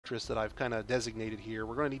fortress that I've kind of designated here.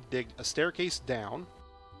 We're going to need to dig a staircase down.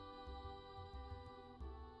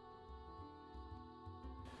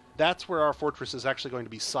 That's where our fortress is actually going to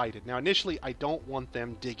be sited. Now, initially, I don't want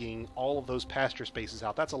them digging all of those pasture spaces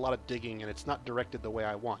out. That's a lot of digging, and it's not directed the way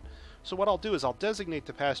I want. So what I'll do is I'll designate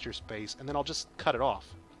the pasture space, and then I'll just cut it off.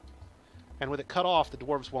 And with it cut off, the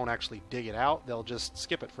dwarves won't actually dig it out. They'll just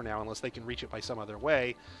skip it for now unless they can reach it by some other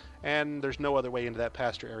way. And there's no other way into that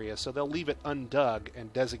pasture area, so they'll leave it undug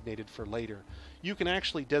and designated for later. You can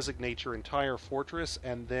actually designate your entire fortress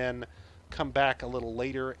and then come back a little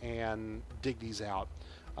later and dig these out.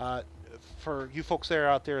 For you folks there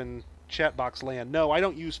out there in chat box land, no, I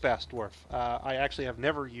don't use Fast Dwarf. I actually have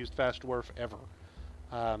never used Fast Dwarf ever.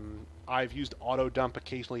 I've used Auto Dump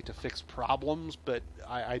occasionally to fix problems, but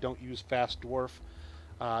I don't use Fast Dwarf.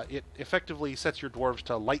 It effectively sets your dwarves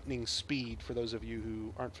to lightning speed, for those of you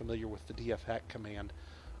who aren't familiar with the dfhack command.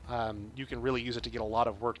 You can really use it to get a lot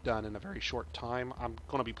of work done in a very short time. I'm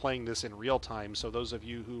going to be playing this in real time, so those of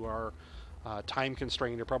you who are time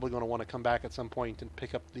constrained are probably going to want to come back at some point and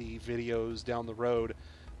pick up the videos down the road,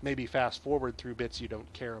 maybe fast forward through bits you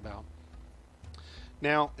don't care about.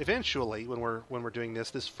 Now, eventually, when we're doing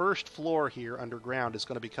this first floor here underground is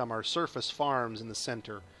going to become our surface farms in the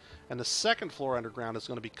center, and the second floor underground is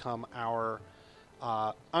going to become our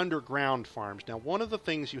underground farms. Now, one of the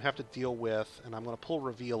things you have to deal with, and I'm going to pull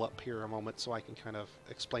reveal up here a moment so I can kind of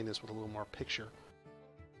explain this with a little more picture.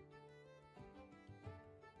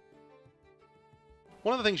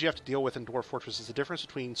 One of the things you have to deal with in Dwarf Fortress is the difference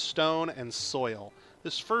between stone and soil.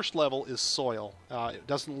 This first level is soil. It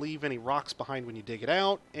doesn't leave any rocks behind when you dig it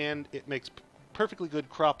out, and it makes perfectly good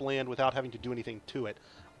crop land without having to do anything to it.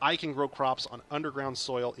 I can grow crops on underground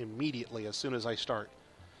soil immediately as soon as I start.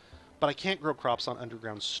 But I can't grow crops on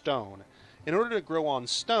underground stone. In order to grow on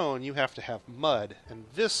stone, you have to have mud, and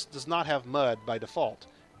this does not have mud by default.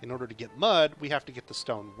 In order to get mud, we have to get the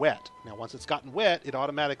stone wet. Now, once it's gotten wet, it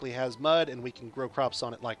automatically has mud, and we can grow crops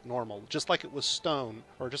on it like normal, just like it was stone,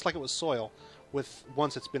 or just like it was soil,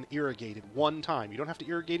 once it's been irrigated one time. You don't have to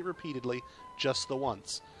irrigate it repeatedly, just the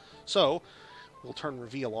once. So, we'll turn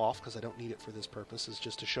reveal off, because I don't need it for this purpose. It's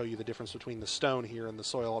just to show you the difference between the stone here and the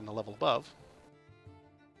soil on the level above.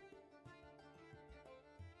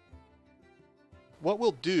 What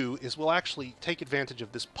we'll do is we'll actually take advantage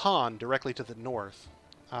of this pond directly to the north.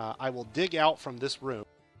 I will dig out from this room.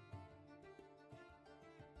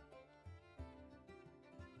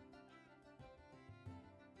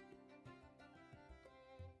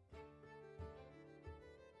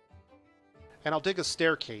 And I'll dig a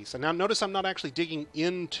staircase. And now notice I'm not actually digging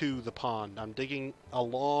into the pond. I'm digging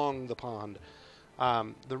along the pond.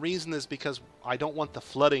 The reason is because I don't want the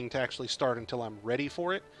flooding to actually start until I'm ready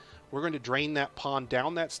for it. We're going to drain that pond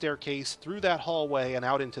down that staircase, through that hallway, and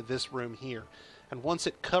out into this room here. And once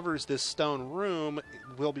it covers this stone room,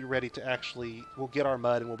 we'll be ready to we'll get our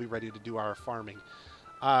mud and we'll be ready to do our farming.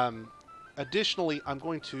 Additionally, I'm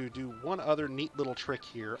going to do one other neat little trick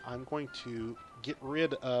here. I'm going to get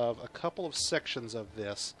rid of a couple of sections of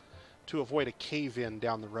this to avoid a cave-in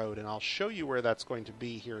down the road, and I'll show you where that's going to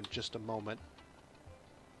be here in just a moment.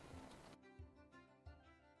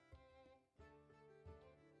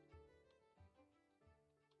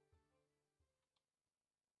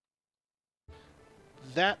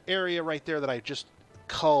 That area right there that I just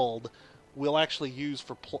culled we'll actually use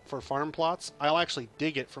for farm plots. I'll actually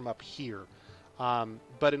dig it from up here.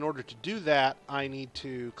 But in order to do that, I need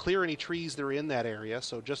to clear any trees that are in that area.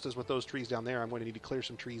 So just as with those trees down there, I'm going to need to clear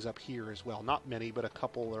some trees up here as well. Not many, but a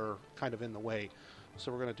couple are kind of in the way.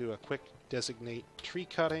 So we're going to do a quick designate tree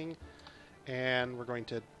cutting, and we're going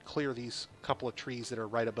to clear these couple of trees that are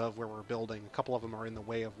right above where we're building. A couple of them are in the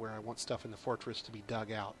way of where I want stuff in the fortress to be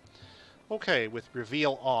dug out. Okay, with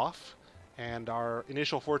reveal off and our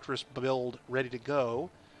initial fortress build ready to go,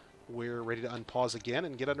 we're ready to unpause again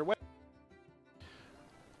and get underway.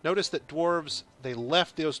 Notice that dwarves, they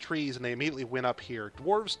left those trees and they immediately went up here.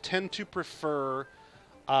 Dwarves tend to prefer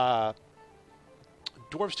jobs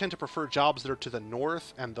that are to the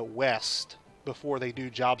north and the west before they do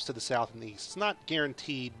jobs to the south and the east. It's not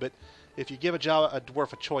guaranteed, but if you give a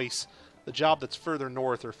dwarf a choice, the job that's further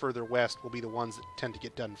north or further west will be the ones that tend to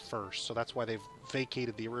get done first. So that's why they've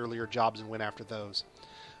vacated the earlier jobs and went after those.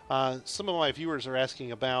 Some of my viewers are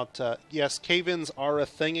asking about, yes, cave-ins are a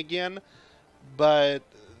thing again, but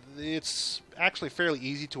it's actually fairly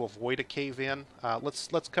easy to avoid a cave-in.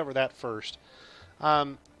 Let's cover that first.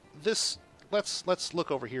 Let's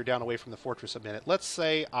look over here down away from the fortress a minute. Let's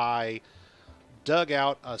say I dug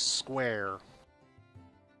out a square.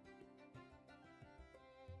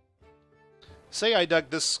 Say I dug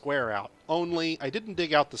this square out, only I didn't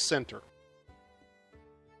dig out the center.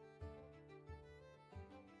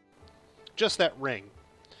 just that ring.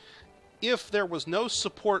 If there was no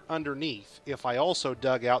support underneath, if I also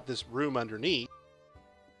dug out this room underneath,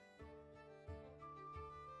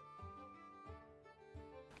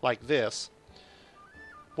 like this,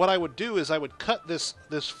 what I would do is I would cut this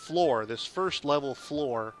floor, this first level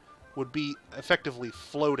floor would be effectively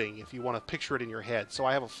floating, if you want to picture it in your head. So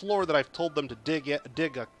I have a floor that I've told them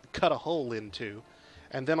to cut a hole into,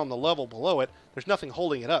 and then on the level below it, there's nothing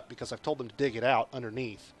holding it up because I've told them to dig it out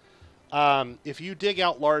underneath. If you dig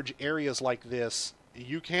out large areas like this,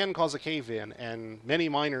 you can cause a cave-in, and many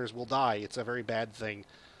miners will die. It's a very bad thing.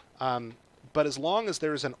 But as long as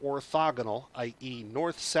there's an orthogonal, i.e.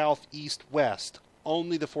 north, south, east, west,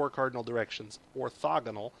 only the 4 cardinal directions,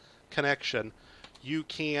 orthogonal connection, you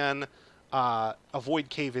can avoid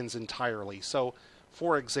cave-ins entirely. So,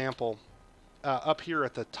 for example, up here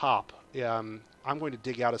at the top, I'm going to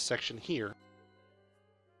dig out a section here.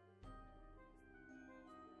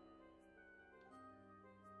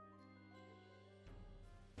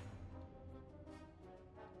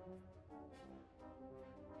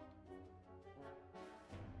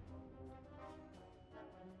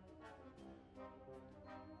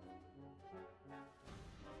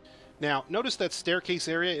 Now, notice that staircase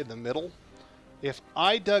area in the middle? If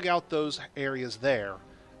I dug out those areas there,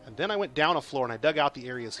 and then I went down a floor and I dug out the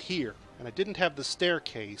areas here, and I didn't have the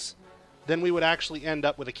staircase, then we would actually end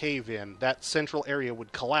up with a cave-in. That central area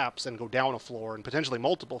would collapse and go down a floor, and potentially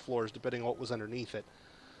multiple floors, depending on what was underneath it.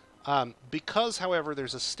 Because, however,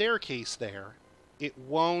 there's a staircase there, it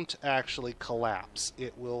won't actually collapse.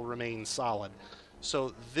 It will remain solid.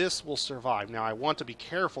 So this will survive. Now, I want to be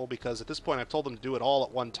careful because at this point I've told them to do it all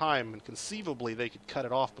at one time, and conceivably they could cut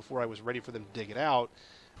it off before I was ready for them to dig it out,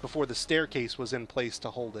 before the staircase was in place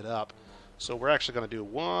to hold it up. So we're actually going to do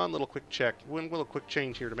one little quick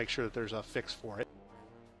change here to make sure that there's a fix for it.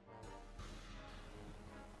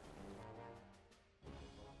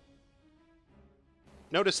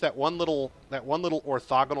 Notice that one little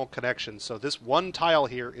orthogonal connection. So this one tile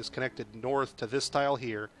here is connected north to this tile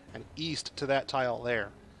here and east to that tile there.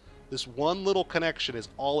 This one little connection is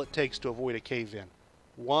all it takes to avoid a cave-in.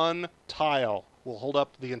 One tile will hold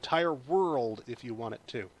up the entire world if you want it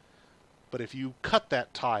to. But if you cut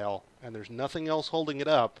that tile and there's nothing else holding it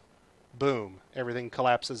up, boom, everything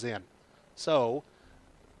collapses in. So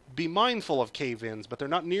be mindful of cave-ins, but they're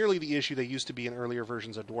not nearly the issue they used to be in earlier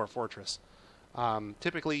versions of Dwarf Fortress.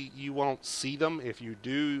 Typically, you won't see them. If you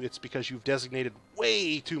do, it's because you've designated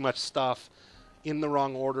way too much stuff in the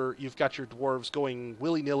wrong order. You've got your dwarves going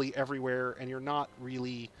willy-nilly everywhere, and you're not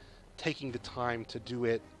really taking the time to do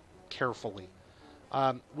it carefully.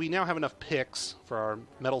 We now have enough picks for our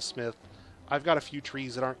metalsmith. I've got a few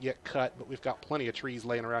trees that aren't yet cut, but we've got plenty of trees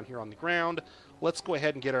laying around here on the ground. Let's go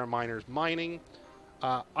ahead and get our miners mining.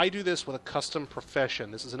 I do this with a custom profession.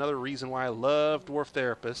 This is another reason why I love Dwarf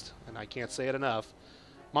Therapist, and I can't say it enough.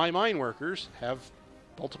 My mine workers have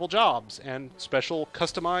multiple jobs and special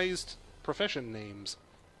customized profession names,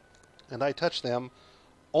 and I touch them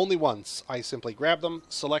only once. I simply grab them,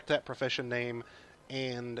 select that profession name,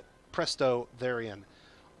 and presto, they're in.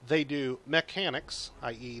 They do mechanics,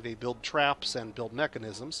 i.e. they build traps and build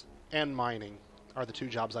mechanisms, and mining are the 2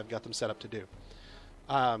 jobs I've got them set up to do.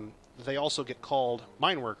 They also get called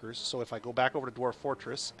mine workers, so if I go back over to Dwarf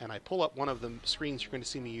Fortress and I pull up one of the screens you're going to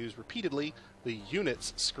see me use repeatedly, the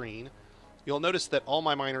units screen, you'll notice that all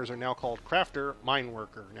my miners are now called Crafter, Mine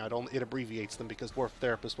Worker. Now it abbreviates them because Dwarf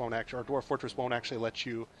Therapist won't actually, or Dwarf Fortress won't actually let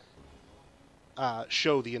you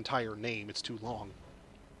show the entire name. It's too long.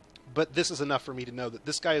 But this is enough for me to know that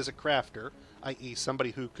this guy is a crafter, i.e.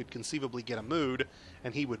 somebody who could conceivably get a mood,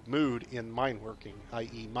 and he would mood in mine working,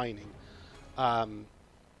 i.e. mining.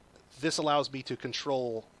 This allows me to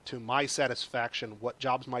control, to my satisfaction, what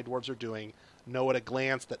jobs my dwarves are doing, know at a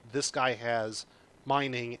glance that this guy has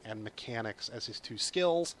mining and mechanics as his 2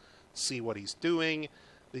 skills, see what he's doing.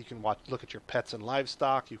 You can look at your pets and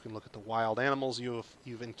livestock, you can look at the wild animals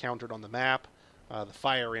you've encountered on the map. The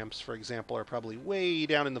fire imps, for example, are probably way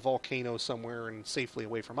down in the volcano somewhere and safely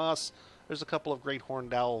away from us. There's a couple of great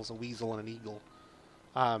horned owls, a weasel, and an eagle.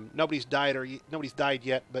 Nobody's died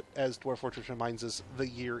yet, but as Dwarf Fortress reminds us, the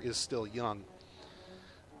year is still young.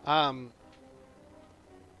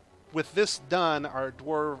 With this done,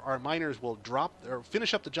 our miners will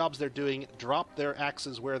finish up the jobs they're doing, drop their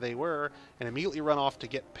axes where they were, and immediately run off to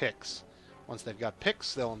get picks. Once they've got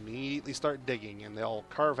picks, they'll immediately start digging, and they'll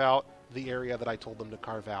carve out the area that I told them to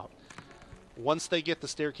carve out. Once they get the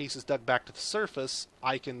staircases dug back to the surface,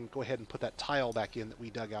 I can go ahead and put that tile back in that we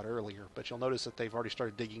dug out earlier. But you'll notice that they've already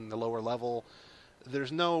started digging the lower level.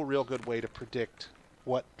 There's no real good way to predict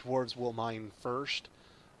what dwarves will mine first.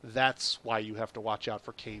 That's why you have to watch out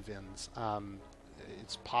for cave-ins.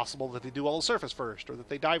 It's possible that they do all the surface first, or that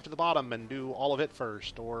they dive to the bottom and do all of it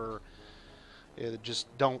first, or just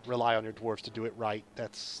don't rely on your dwarves to do it right.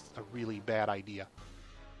 That's a really bad idea.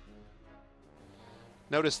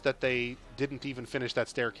 Notice that they didn't even finish that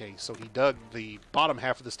staircase, so he dug the bottom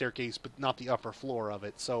half of the staircase, but not the upper floor of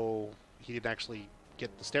it, so he didn't actually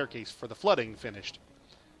get the staircase for the flooding finished.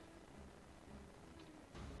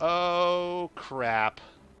 Oh, crap.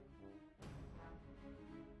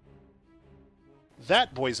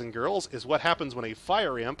 That, boys and girls, is what happens when a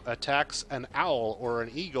fire imp attacks an owl or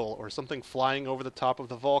an eagle or something flying over the top of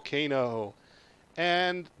the volcano.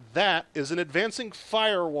 And that is an advancing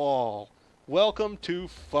firewall. Welcome to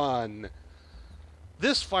fun.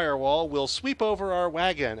 This firewall will sweep over our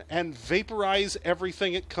wagon and vaporize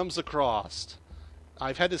everything it comes across.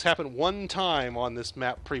 I've had this happen one time on this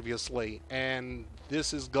map previously, and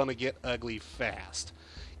this is gonna get ugly fast.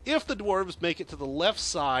 If the dwarves make it to the left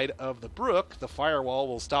side of the brook, the firewall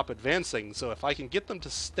will stop advancing, so if I can get them to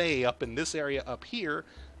stay up in this area up here,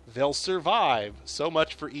 they'll survive. So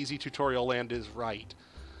much for easy tutorial land is right.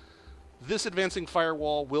 This advancing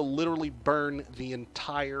firewall will literally burn the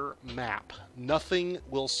entire map. Nothing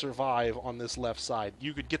will survive on this left side.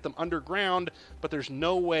 You could get them underground, but there's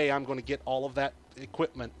no way I'm going to get all of that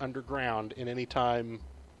equipment underground in any time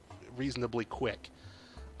reasonably quick.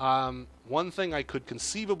 One thing I could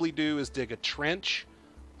conceivably do is dig a trench.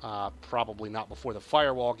 Probably not before the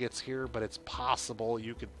firewall gets here, but it's possible.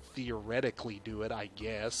 You could theoretically do it, I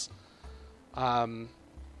guess.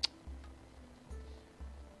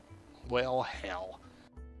 Well, hell.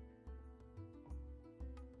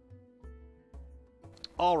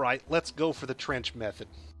 Alright, let's go for the trench method.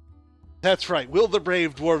 That's right, will the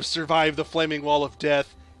brave dwarves survive the flaming wall of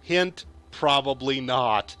death? Hint, probably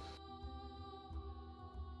not.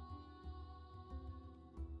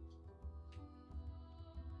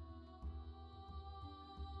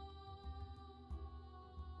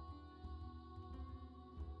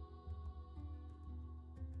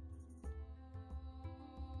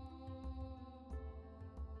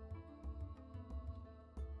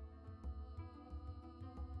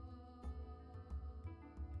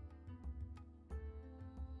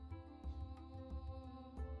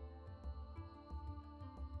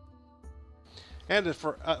 And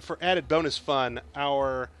for added bonus fun,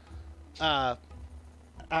 our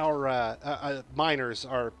miners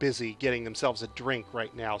are busy getting themselves a drink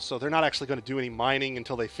right now, so they're not actually going to do any mining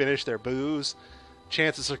until they finish their booze.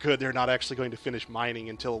 Chances are good they're not actually going to finish mining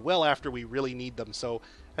until well after we really need them. So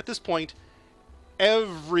at this point,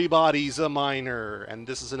 everybody's a miner, and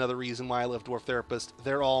this is another reason why I love Dwarf Therapist.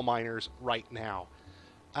 They're all miners right now.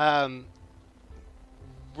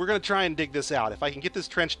 We're going to try and dig this out. If I can get this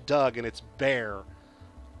trench dug and it's bare,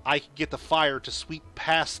 I can get the fire to sweep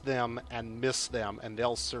past them and miss them, and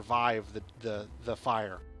they'll survive the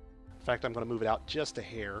fire. In fact, I'm going to move it out just a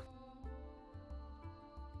hair.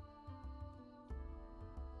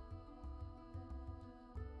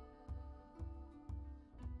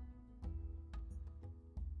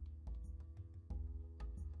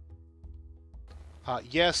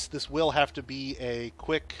 Yes, this will have to be a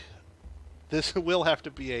quick... This will have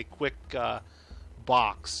to be a quick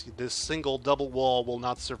box. This single double wall will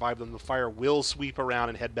not survive them. The fire will sweep around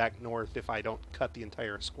and head back north if I don't cut the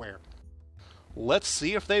entire square. Let's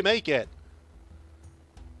see if they make it.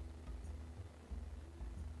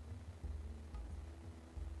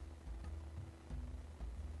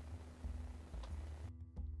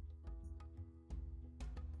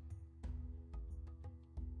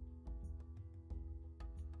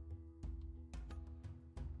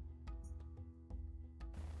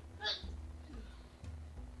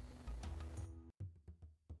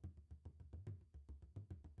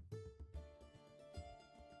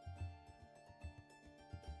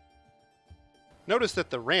 Notice that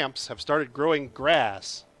the ramps have started growing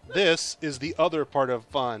grass. This is the other part of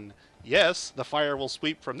fun. Yes, the fire will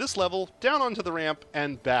sweep from this level down onto the ramp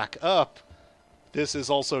and back up. This is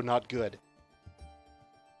also not good.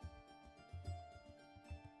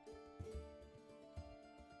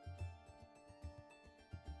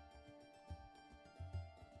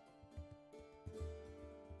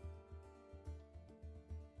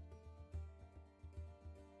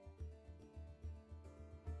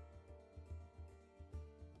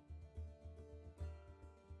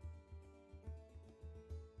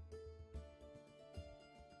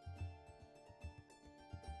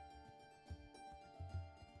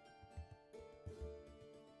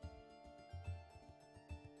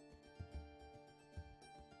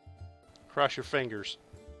 Cross your fingers.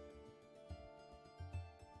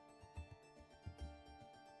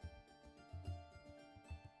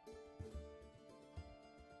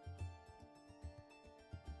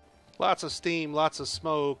 Lots of steam, lots of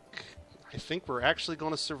smoke. I think we're actually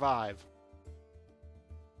going to survive.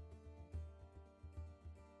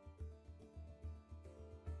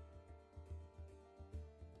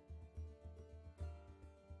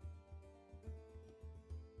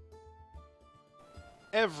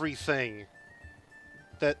 Everything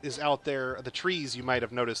that is out there, the trees you might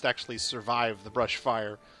have noticed actually survive the brush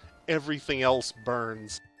fire. Everything else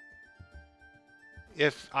burns.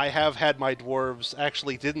 If I have had my dwarves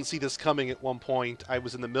actually didn't see this coming at one point, I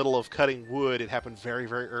was in the middle of cutting wood. It happened very,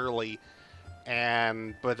 very early.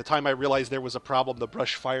 And by the time I realized there was a problem, the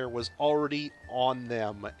brush fire was already on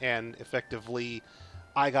them. And effectively,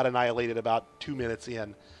 I got annihilated about 2 minutes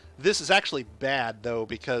in. This is actually bad, though,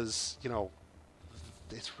 because, you know,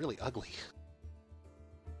 it's really ugly.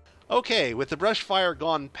 Okay, with the brush fire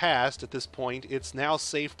gone past at this point, it's now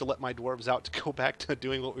safe to let my dwarves out to go back to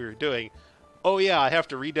doing what we were doing. Oh yeah, I have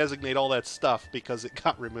to redesignate all that stuff because it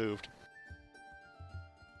got removed.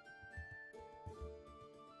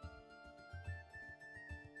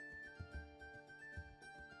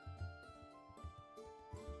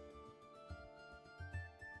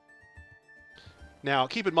 Now,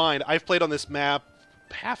 keep in mind, I've played on this map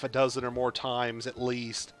half a dozen or more times at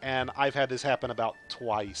least, and I've had this happen about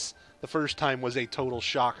twice. The first time was a total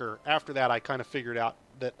shocker. After that, I kind of figured out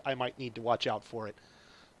that I might need to watch out for it.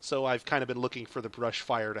 So I've kind of been looking for the brush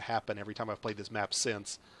fire to happen every time I've played this map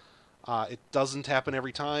since. It doesn't happen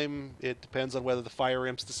every time. It depends on whether the fire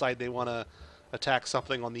imps decide they want to attack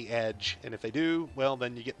something on the edge. And if they do, well,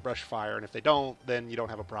 then you get brush fire. And if they don't, then you don't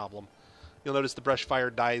have a problem. You'll notice the brush fire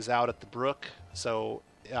dies out at the brook. So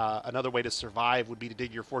another way to survive would be to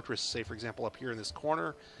dig your fortress, say, for example, up here in this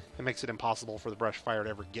corner. It makes it impossible for the brush fire to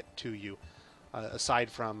ever get to you, aside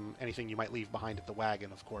from anything you might leave behind at the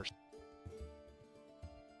wagon, of course.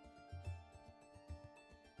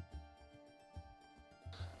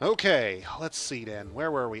 Okay, let's see then. Where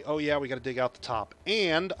were we? Oh yeah, we got to dig out the top.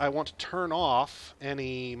 And I want to turn off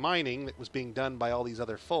any mining that was being done by all these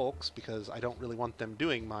other folks, because I don't really want them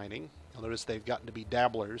doing mining. You'll notice they've gotten to be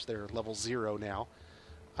dabblers. They're level 0 now.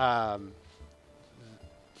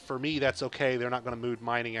 For me, that's okay. They're not going to move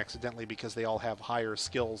mining accidentally because they all have higher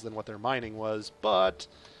skills than what their mining was. But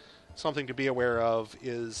something to be aware of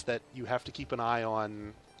is that you have to keep an eye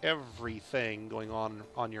on everything going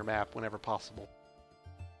on your map whenever possible.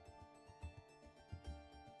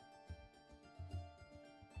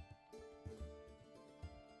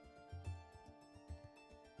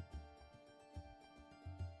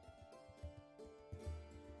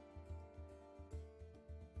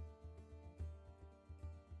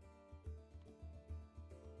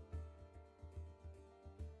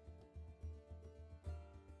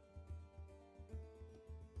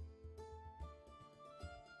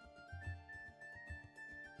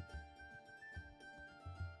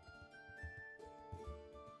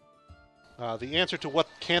 The answer to what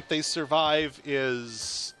can't they survive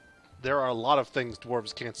is there are a lot of things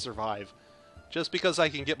dwarves can't survive. Just because I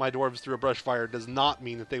can get my dwarves through a brush fire does not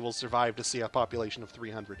mean that they will survive to see a population of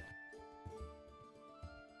 300.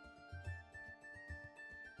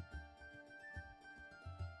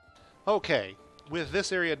 Okay, with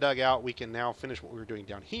this area dug out, we can now finish what we were doing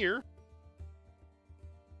down here.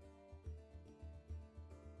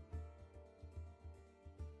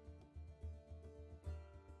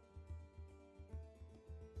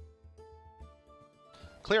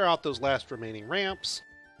 Clear out those last remaining ramps.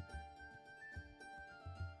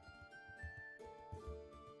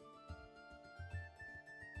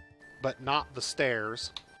 But not the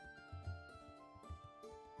stairs.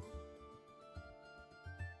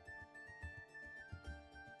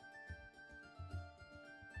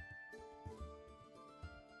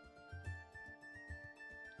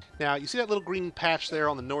 Now, you see that little green patch there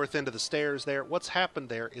on the north end of the stairs there? What's happened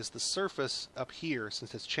there is the surface up here,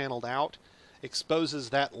 since it's channeled out,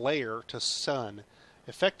 exposes that layer to sun.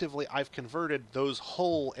 Effectively, I've converted those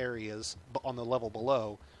whole areas on the level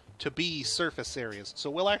below to be surface areas.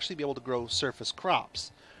 So we'll actually be able to grow surface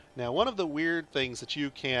crops. Now, one of the weird things that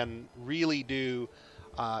you can really do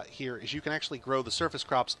here is you can actually grow the surface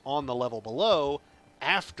crops on the level below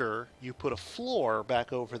after you put a floor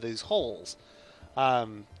back over these holes.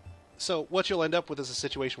 So what you'll end up with is a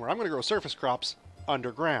situation where I'm going to grow surface crops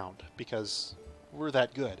underground because we're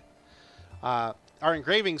that good. Our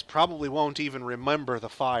engravings probably won't even remember the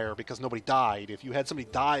fire because nobody died. If you had somebody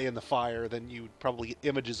die in the fire, then you'd probably get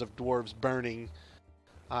images of dwarves burning.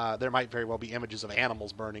 There might very well be images of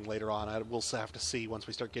animals burning later on. We'll have to see once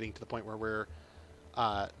we start getting to the point where we're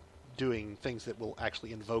doing things that will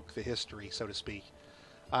actually invoke the history, so to speak.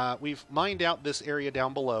 We've mined out this area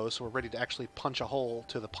down below, so we're ready to actually punch a hole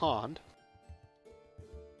to the pond.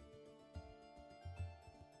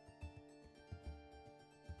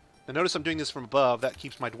 Now notice I'm doing this from above. That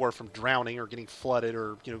keeps my dwarf from drowning or getting flooded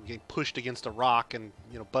or getting pushed against a rock and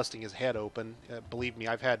busting his head open. Believe me,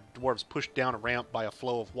 I've had dwarves pushed down a ramp by a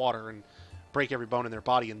flow of water and break every bone in their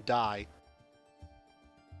body and die.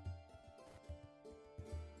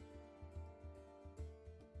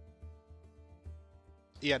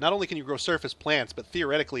 Yeah, not only can you grow surface plants, but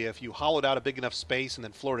theoretically, if you hollowed out a big enough space and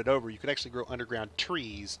then floored it over, you could actually grow underground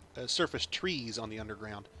trees, surface trees on the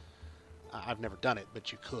underground. I've never done it,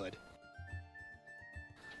 but you could.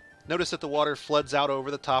 Notice that the water floods out over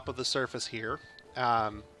the top of the surface here.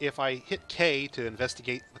 If I hit K to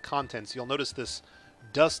investigate the contents, you'll notice this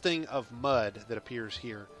dusting of mud that appears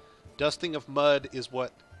here. Dusting of mud is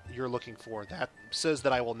what you're looking for. That says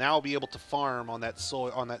that I will now be able to farm on that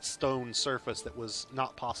soil, on that stone surface that was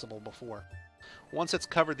not possible before. Once it's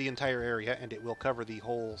covered the entire area, and it will cover the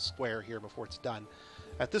whole square here before it's done,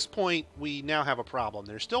 at this point we now have a problem.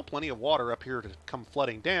 There's still plenty of water up here to come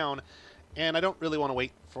flooding down, and I don't really want to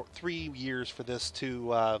wait for 3 years for this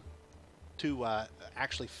to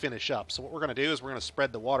actually finish up. So what we're going to do is we're going to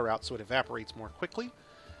spread the water out so it evaporates more quickly,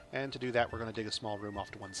 and to do that we're going to dig a small room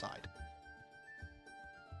off to one side.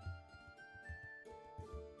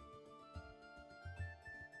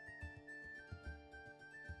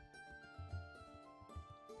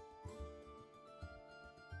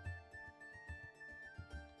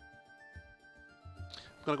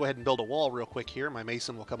 I'm going to go ahead and build a wall real quick here. My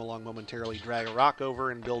mason will come along momentarily, drag a rock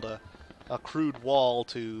over, and build a crude wall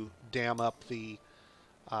to dam up the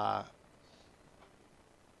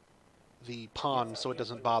pond so it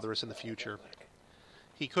doesn't bother us in the future.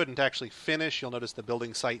 He couldn't actually finish. You'll notice the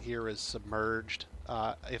building site here is submerged.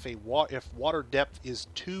 If water depth is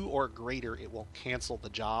 2 or greater, it will cancel the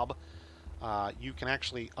job. You can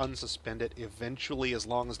actually unsuspend it eventually, as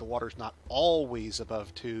long as the water's not always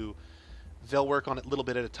above 2. They'll work on it a little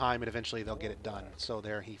bit at a time, and eventually they'll get it done. So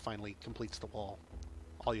there, he finally completes the wall.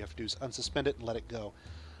 All you have to do is unsuspend it and let it go.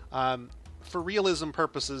 For realism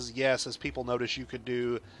purposes, yes, as people notice, you could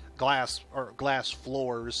do glass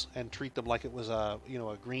floors and treat them like it was a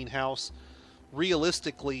greenhouse.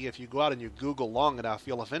 Realistically, if you go out and you Google long enough,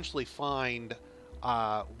 you'll eventually find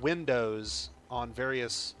windows on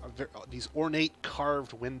these ornate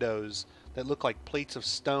carved windows that look like plates of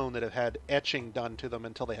stone that have had etching done to them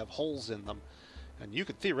until they have holes in them. And you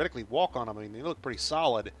could theoretically walk on them. I mean, they look pretty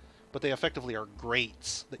solid, but they effectively are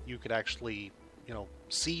grates that you could actually,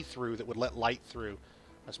 see through, that would let light through.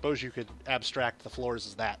 I suppose you could abstract the floors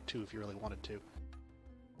as that, too, if you really wanted to.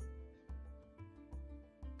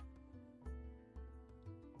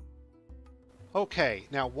 Okay,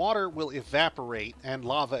 now water will evaporate, and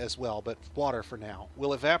lava as well, but water for now,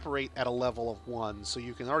 will evaporate at a level of 1. So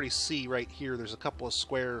you can already see right here there's a couple of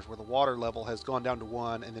squares where the water level has gone down to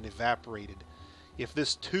 1 and then evaporated. If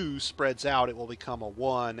this 2 spreads out, it will become a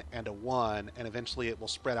 1 and a 1, and eventually it will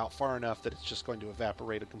spread out far enough that it's just going to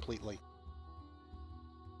evaporate completely.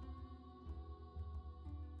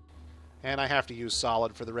 And I have to use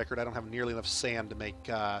solid for the record. I don't have nearly enough sand to make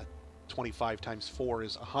 25 times 4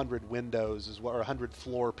 is 100 windows, or 100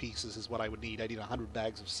 floor pieces is what I would need. I need 100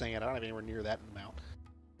 bags of sand. I don't have anywhere near that amount.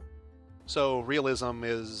 So realism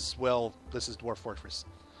is, well, this is Dwarf Fortress.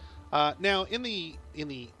 Now, in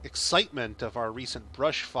the excitement of our recent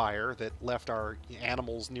brush fire that left our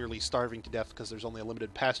animals nearly starving to death because there's only a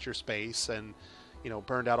limited pasture space, and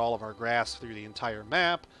burned out all of our grass through the entire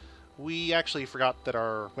map, we actually forgot that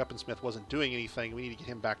our weaponsmith wasn't doing anything. We need to get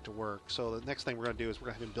him back to work. So the next thing we're going to do is we're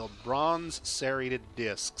going to have him build bronze serrated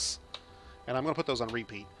discs. And I'm going to put those on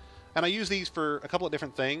repeat. And I use these for a couple of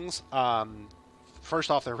different things. First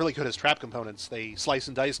off, they're really good as trap components. They slice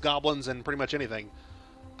and dice goblins and pretty much anything.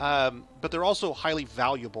 But they're also highly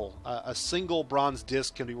valuable. A single bronze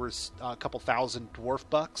disc can be worth a couple thousand dwarf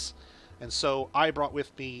bucks. And so I brought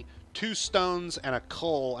with me 2 stones and a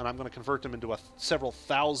coal, and I'm going to convert them into a several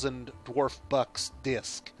thousand dwarf bucks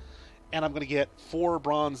disc. And I'm going to get 4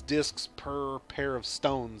 bronze discs per pair of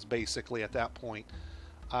stones, basically, at that point.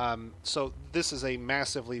 So this is a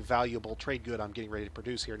massively valuable trade good I'm getting ready to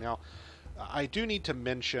produce here. Now, I do need to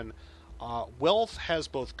mention, wealth has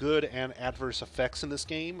both good and adverse effects in this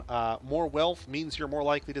game. More wealth means you're more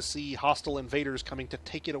likely to see hostile invaders coming to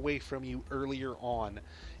take it away from you earlier on.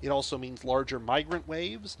 It also means larger migrant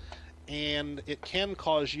waves, and it can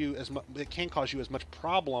cause you as much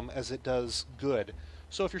problem as it does good.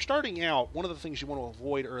 So if you're starting out, one of the things you want to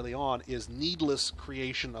avoid early on is needless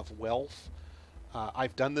creation of wealth.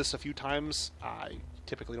 I've done this a few times. I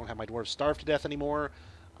typically don't have my dwarves starve to death anymore.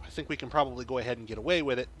 I think we can probably go ahead and get away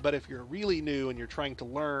with it, but if you're really new and you're trying to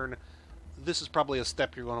learn, this is probably a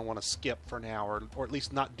step you're going to want to skip for now, or at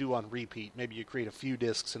least not do on repeat. Maybe you create a few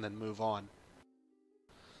discs and then move on.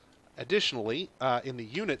 Additionally, in the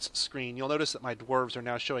units screen, you'll notice that my dwarves are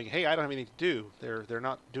now showing, hey, I don't have anything to do. They're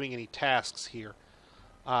not doing any tasks here.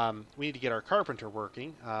 We need to get our carpenter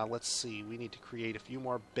working. Let's see, we need to create a few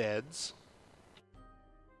more beds.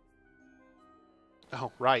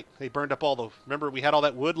 Oh, right, they burned up all the... Remember we had all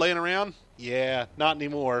that wood laying around? Yeah, not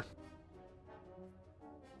anymore.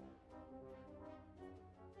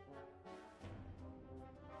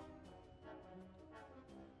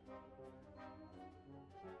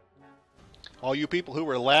 All you people who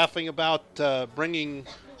were laughing about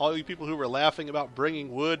all you people who were laughing about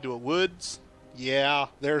bringing wood to a woods, yeah,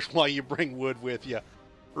 there's why you bring wood with you,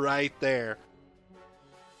 right there.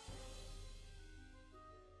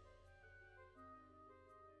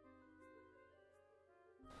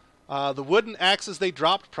 The wooden axes they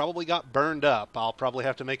dropped probably got burned up. I'll probably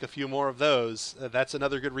have to make a few more of those. That's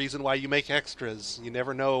another good reason why you make extras. You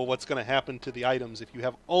never know what's going to happen to the items. If you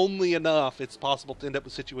have only enough, it's possible to end up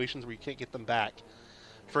with situations where you can't get them back.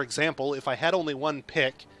 For example, if I had only one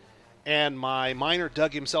pick and my miner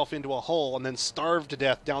dug himself into a hole and then starved to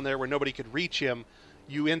death down there where nobody could reach him,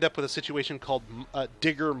 you end up with a situation called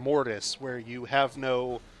digger mortis, where you have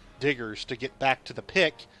no diggers to get back to the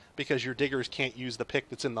pick because your diggers can't use the pick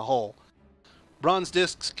that's in the hole. Bronze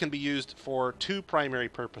discs can be used for two primary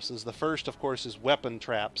purposes. The first, of course, is weapon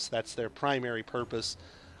traps. That's their primary purpose.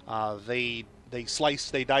 They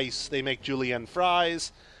slice, they dice, they make julienne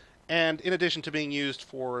fries, and in addition to being used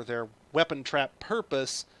for their weapon trap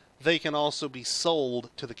purpose, they can also be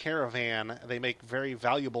sold to the caravan. They make very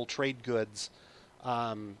valuable trade goods.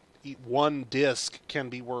 One disc can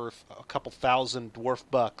be worth a couple thousand dwarf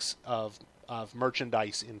bucks of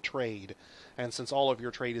merchandise in trade. And since all of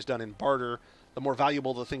your trade is done in barter, the more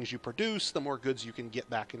valuable the things you produce, the more goods you can get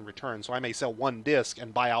back in return. So I may sell one disc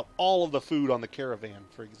and buy out all of the food on the caravan,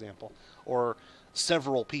 for example, or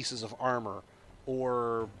several pieces of armor,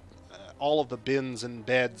 or all of the bins and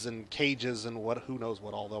beds and cages and who knows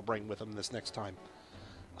what all they'll bring with them this next time.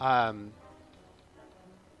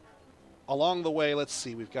 Along the way, let's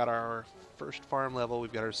see, we've got our first farm level,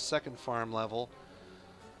 we've got our second farm level.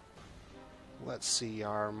 Let's see,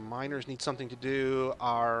 our miners need something to do,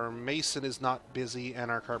 our mason is not busy,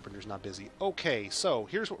 and our carpenter's not busy. Okay, so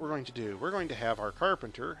here's what we're going to do. We're going to have our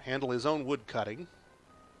carpenter handle his own wood cutting,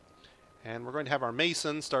 and we're going to have our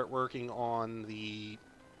mason start working on the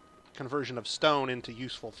conversion of stone into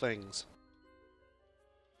useful things.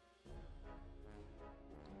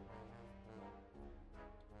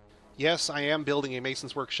 Yes, I am building a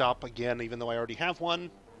mason's workshop again, even though I already have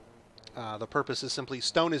one. The purpose is simply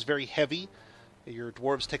stone is very heavy. Your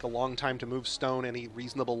dwarves take a long time to move stone any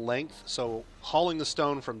reasonable length, so hauling the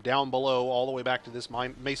stone from down below all the way back to this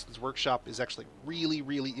mason's workshop is actually really,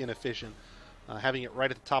 really inefficient. Having it right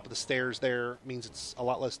at the top of the stairs there means it's a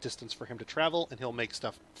lot less distance for him to travel, and he'll make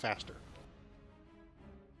stuff faster.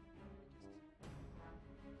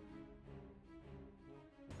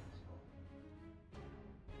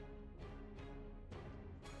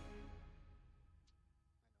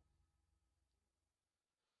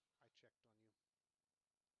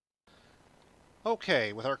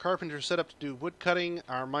 Okay, with our carpenters set up to do wood cutting,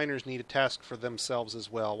 our miners need a task for themselves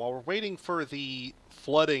as well. While we're waiting for the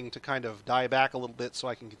flooding to kind of die back a little bit so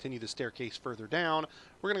I can continue the staircase further down,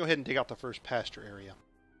 we're going to go ahead and dig out the first pasture area.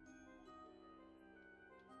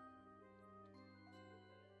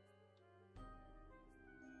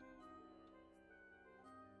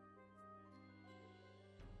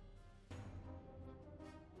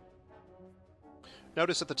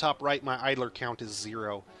 Notice at the top right my idler count is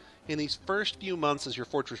 0. In these first few months as your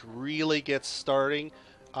fortress really gets starting,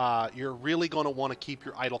 you're really going to want to keep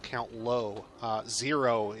your idle count low.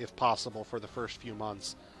 0 if possible for the first few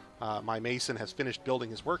months. My mason has finished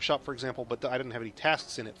building his workshop, for example, but I didn't have any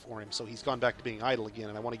tasks in it for him, so he's gone back to being idle again,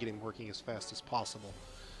 and I want to get him working as fast as possible.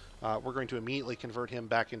 We're going to immediately convert him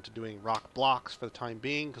back into doing rock blocks for the time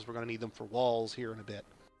being, because we're going to need them for walls here in a bit.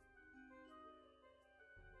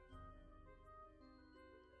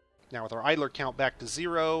 Now with our idler count back to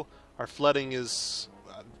 0, our flooding is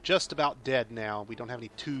just about dead now. We don't have any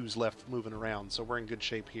 2s left moving around, so we're in good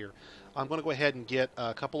shape here. I'm going to go ahead and get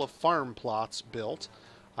a couple of farm plots built.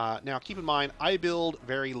 Now keep in mind, I build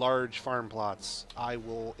very large farm plots. I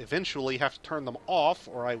will eventually have to turn them off,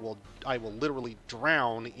 or I will literally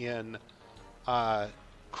drown in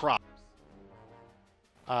crops.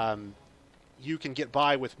 You can get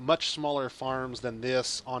by with much smaller farms than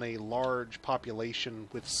this on a large population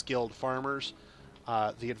with skilled farmers.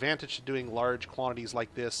 The advantage to doing large quantities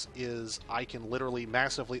like this is I can literally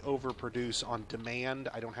massively overproduce on demand.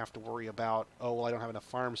 I don't have to worry about, oh, well, I don't have enough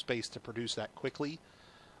farm space to produce that quickly.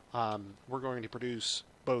 We're going to produce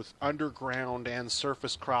both underground and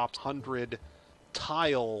surface crops, 100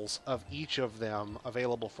 tiles of each of them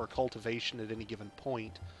available for cultivation at any given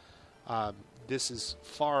point. This is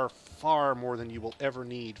far, far more than you will ever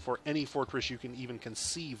need for any fortress you can even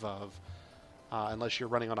conceive of, unless you're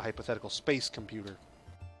running on a hypothetical space computer.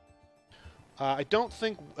 I don't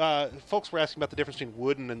think... folks were asking about the difference between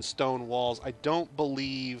wooden and stone walls. I don't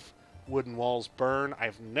believe wooden walls burn.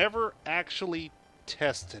 I've never actually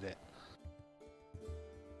tested it.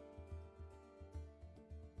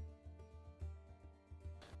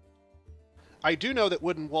 I do know that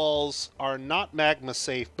wooden walls are not magma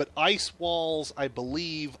safe, but ice walls, I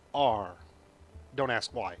believe, are. Don't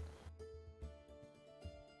ask why.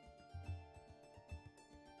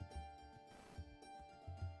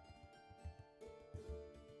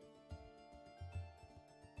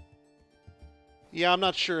 Yeah, I'm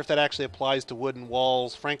not sure if that actually applies to wooden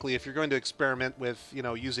walls. Frankly, if you're going to experiment with,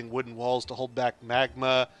 using wooden walls to hold back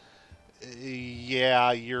magma,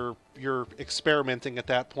 yeah, you're experimenting at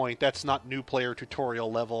that point. That's not new player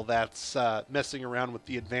tutorial level. That's messing around with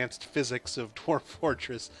the advanced physics of Dwarf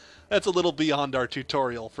Fortress. That's a little beyond our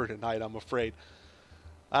tutorial for tonight, I'm afraid.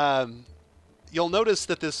 You'll notice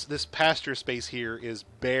that this pasture space here is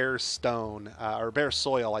bare stone, or bare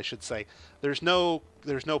soil, I should say. There's no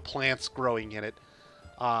plants growing in it.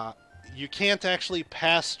 You can't actually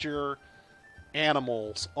pasture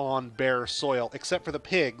animals on bare soil, except for the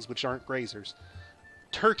pigs, which aren't grazers.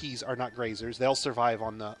 Turkeys are not grazers; they'll survive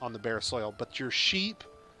on the bare soil. But your sheep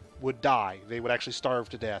would die; they would actually starve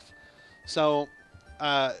to death. So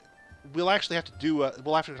we'll actually have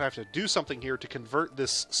to do something here to convert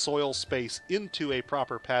this soil space into a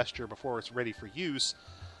proper pasture before it's ready for use.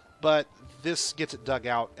 But this gets it dug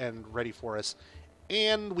out and ready for us,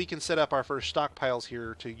 and we can set up our first stockpiles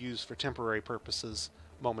here to use for temporary purposes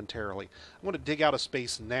momentarily. I'm going to dig out a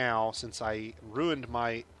space now, since I ruined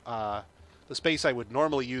my the space I would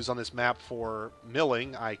normally use on this map for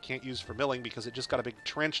milling. I can't use for milling because it just got a big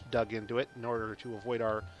trench dug into it in order to avoid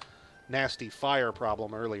our nasty fire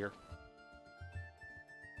problem earlier.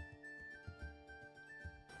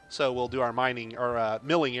 So we'll do our mining or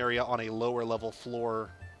milling area on a lower level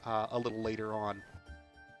floor a little later on.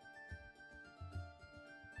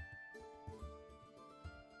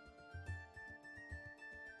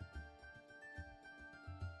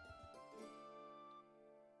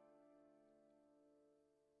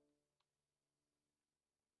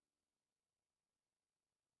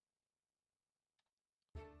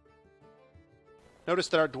 Notice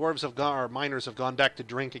that our miners have gone back to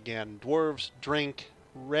drink again. Dwarves drink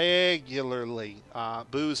regularly.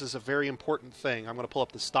 Booze is a very important thing. I'm going to pull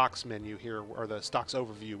up the stocks menu here, or the stocks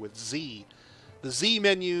overview with Z. The Z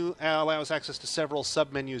menu allows access to several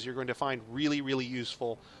sub-menus you're going to find really, really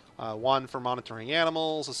useful. One for monitoring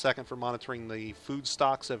animals, a second for monitoring the food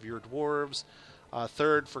stocks of your dwarves,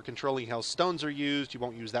 third for controlling how stones are used. You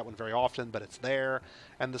won't use that one very often, but it's there.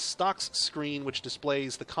 And the stocks screen, which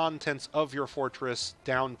displays the contents of your fortress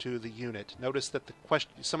down to the unit. Notice that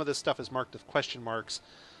some of this stuff is marked with question marks.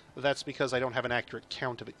 That's because I don't have an accurate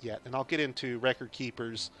count of it yet. And I'll get into record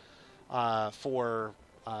keepers for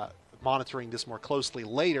monitoring this more closely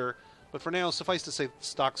later. But for now, suffice to say, the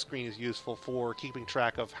stock screen is useful for keeping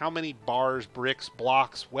track of how many bars, bricks,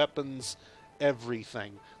 blocks, weapons,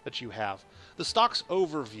 everything that you have. The stocks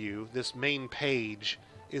overview, this main page,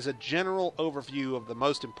 is a general overview of the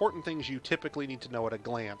most important things you typically need to know at a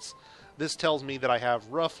glance. This tells me that I have,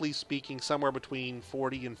 roughly speaking, somewhere between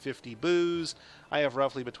 40 and 50 booze. I have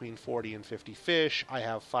roughly between 40 and 50 fish. I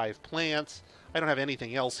have 5 plants. I don't have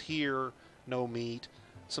anything else here. No meat.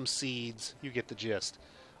 Some seeds. You get the gist.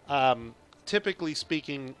 Typically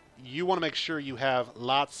speaking, you want to make sure you have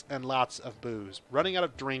lots and lots of booze. Running out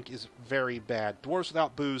of drink is very bad. Dwarves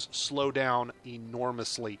without booze slow down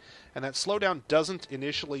enormously. And that slowdown doesn't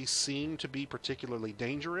initially seem to be particularly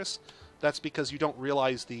dangerous. That's because you don't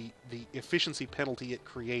realize the efficiency penalty it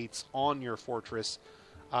creates on your fortress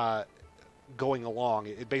going along.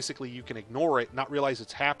 Basically, you can ignore it, not realize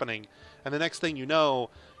it's happening, and the next thing you know,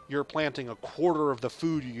 you're planting a quarter of the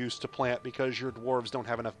food you used to plant because your dwarves don't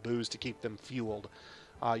have enough booze to keep them fueled.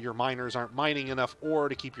 Your miners aren't mining enough ore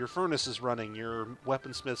to keep your furnaces running. Your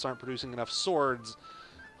weaponsmiths aren't producing enough swords.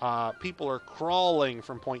 People are crawling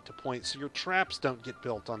from point to point, so your traps don't get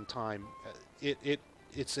built on time.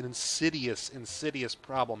 It's an insidious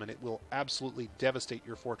problem, and it will absolutely devastate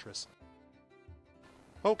your fortress.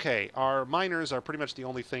 Okay, our miners are pretty much the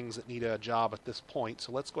only things that need a job at this point,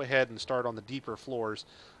 so let's go ahead and start on the deeper floors.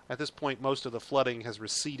 At this point, most of the flooding has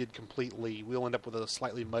receded completely. We'll end up with a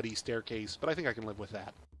slightly muddy staircase, but I think I can live with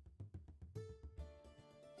that.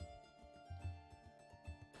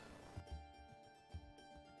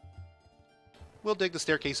 We'll dig the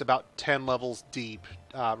staircase about 10 levels deep.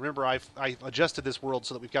 Remember, I've adjusted this world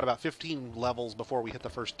so that we've got about 15 levels before we hit the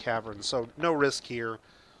first cavern, so no risk here.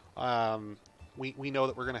 We know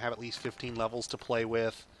that we're going to have at least 15 levels to play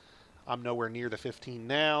with. I'm nowhere near the 15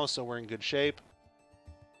 now, so we're in good shape.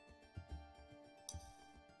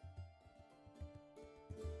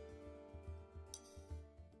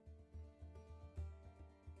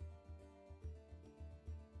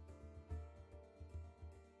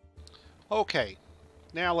 Okay,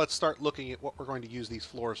 now let's start looking at what we're going to use these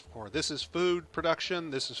floors for. This is food production,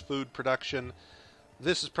 this is food production.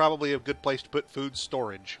 This is probably a good place to put food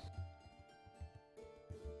storage.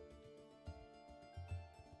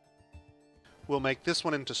 We'll make this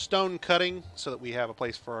one into stone cutting so that we have a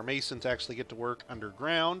place for our mason to actually get to work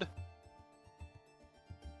underground.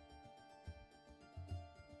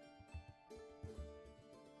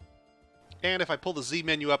 And if I pull the Z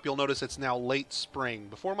menu up, you'll notice it's now late spring.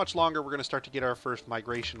 Before much longer, we're going to start to get our first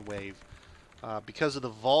migration wave. Because of the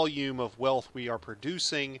volume of wealth we are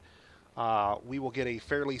producing, we will get a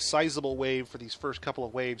fairly sizable wave for these first couple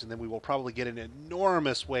of waves, and then we will probably get an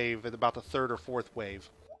enormous wave at about the third or fourth wave.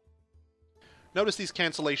 Notice these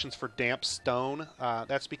cancellations for damp stone.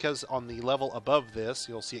 That's because on the level above this,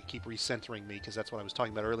 you'll see it keep recentering me, because that's what I was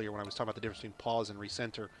talking about earlier when I was talking about the difference between pause and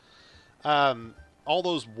recenter. All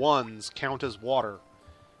those ones count as water,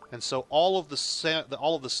 and so all of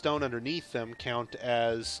the stone underneath them count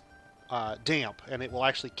as damp, and it will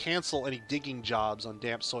actually cancel any digging jobs on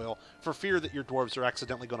damp soil for fear that your dwarves are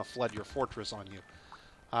accidentally going to flood your fortress on you.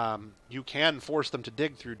 You can force them to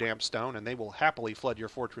dig through damp stone, and they will happily flood your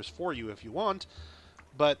fortress for you if you want,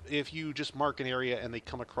 but if you just mark an area and they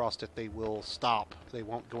come across it, they will stop. They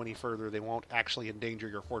won't go any further. They won't actually endanger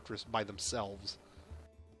your fortress by themselves.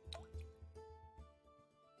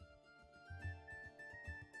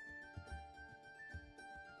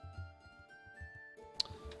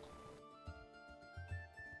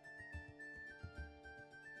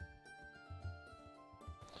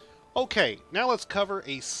 Okay, now let's cover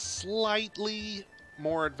a slightly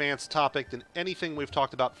more advanced topic than anything we've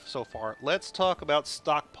talked about so far. Let's talk about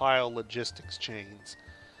stockpile logistics chains.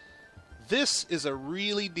 This is a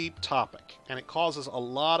really deep topic, and it causes a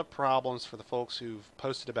lot of problems for the folks who've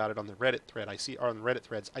posted about it on the Reddit thread.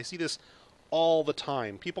 I see this all the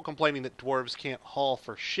time. People complaining that dwarves can't haul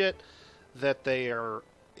for shit, that they are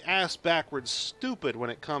ass backwards stupid when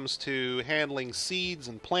it comes to handling seeds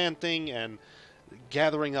and planting and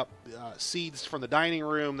gathering up seeds from the dining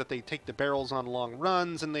room, that they take the barrels on long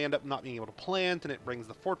runs and they end up not being able to plant and it brings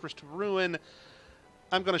the fortress to ruin.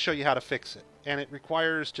 I'm going to show you how to fix it, and it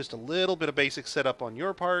requires just a little bit of basic setup on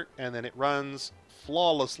your part, and then it runs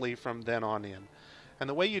flawlessly from then on in. And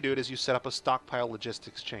the way you do it is you set up a stockpile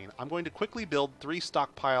logistics chain. I'm going to quickly build 3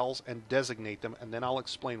 stockpiles and designate them, and then I'll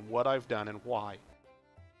explain what I've done and why.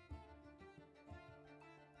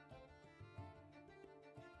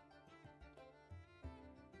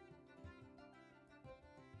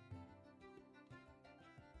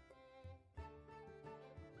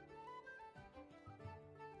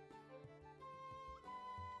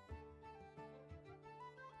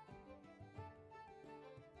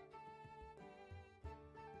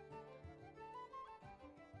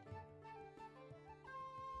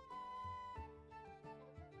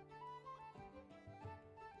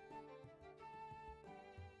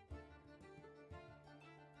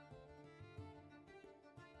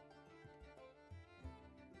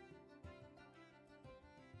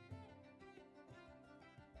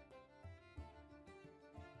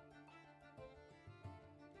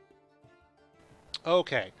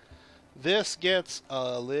 Okay, this gets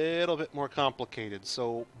a little bit more complicated,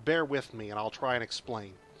 so bear with me and I'll try and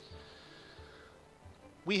explain.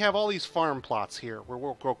 We have all these farm plots here where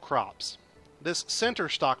we'll grow crops. This center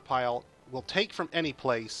stockpile will take from any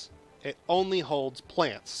place. It only holds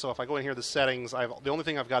plants. So if I go in here, the settings, the only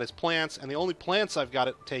thing I've got is plants, and the only plants I've got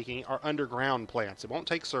it taking are underground plants. It won't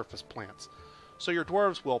take surface plants. So your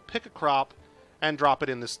dwarves will pick a crop and drop it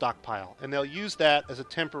in this stockpile, and they'll use that as a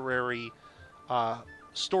temporary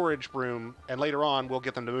storage room, and later on we'll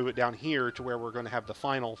get them to move it down here to where we're going to have the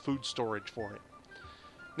final food storage for it.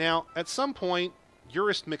 Now, at some point,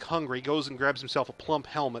 Urist McHungry goes and grabs himself a plump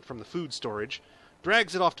helmet from the food storage,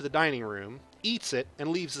 drags it off to the dining room, eats it, and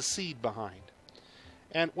leaves a seed behind.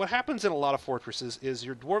 And what happens in a lot of fortresses is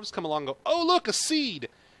your dwarves come along and go, "Oh, look, a seed!"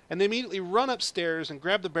 And they immediately run upstairs and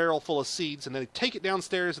grab the barrel full of seeds, and then they take it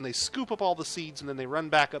downstairs and they scoop up all the seeds, and then they run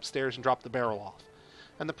back upstairs and drop the barrel off.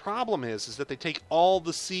 And the problem is that they take all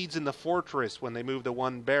the seeds in the fortress when they move the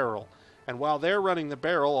one barrel. And while they're running the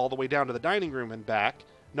barrel all the way down to the dining room and back,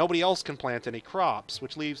 nobody else can plant any crops,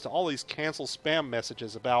 which leads to all these cancel spam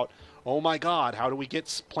messages about, oh my god, how we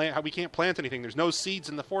can't plant anything? There's no seeds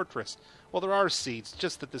in the fortress. Well, there are seeds,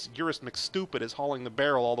 just that this Urist McStupid is hauling the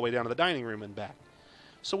barrel all the way down to the dining room and back.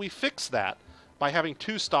 So we fix that by having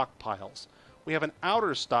two stockpiles. We have an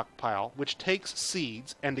outer stockpile, which takes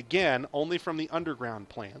seeds, and again, only from the underground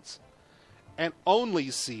plants, and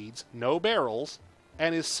only seeds, no barrels,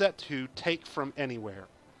 and is set to take from anywhere.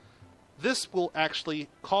 This will actually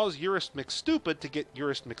cause Urist McStupid to get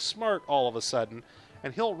Urist McSmart all of a sudden,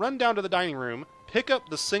 and he'll run down to the dining room, pick up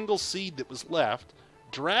the single seed that was left,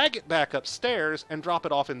 drag it back upstairs, and drop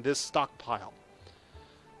it off in this stockpile.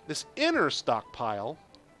 This inner stockpile,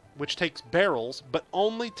 which takes barrels, but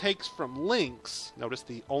only takes from links, notice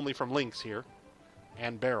the only from links here,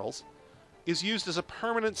 and barrels, is used as a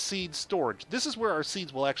permanent seed storage. This is where our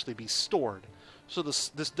seeds will actually be stored. So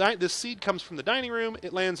this seed comes from the dining room,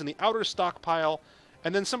 it lands in the outer stockpile,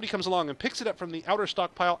 and then somebody comes along and picks it up from the outer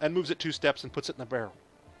stockpile and moves it 2 steps and puts it in the barrel.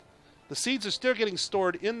 The seeds are still getting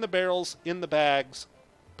stored in the barrels, in the bags,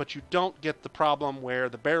 but you don't get the problem where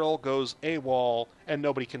the barrel goes AWOL and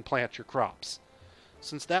nobody can plant your crops.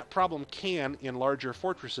 Since that problem can, in larger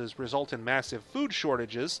fortresses, result in massive food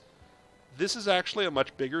shortages, this is actually a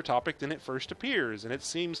much bigger topic than it first appears, and it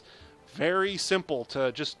seems very simple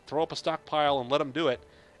to just throw up a stockpile and let them do it,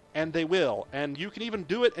 and they will. And you can even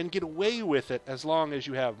do it and get away with it as long as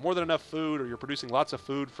you have more than enough food or you're producing lots of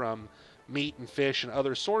food from meat and fish and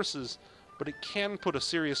other sources, but it can put a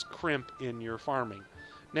serious crimp in your farming.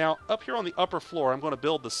 Now, up here on the upper floor, I'm going to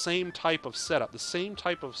build the same type of setup, the same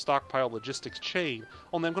type of stockpile logistics chain,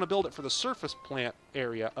 only I'm going to build it for the surface plant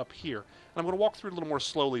area up here. And I'm going to walk through it a little more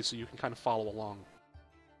slowly so you can kind of follow along.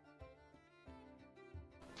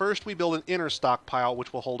 First, we build an inner stockpile,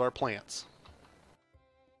 which will hold our plants.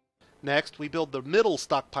 Next, we build the middle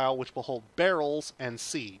stockpile, which will hold barrels and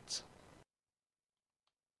seeds.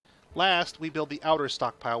 Last, we build the outer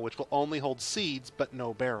stockpile, which will only hold seeds, but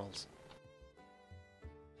no barrels.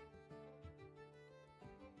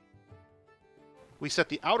 We set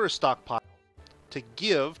the outer stockpile to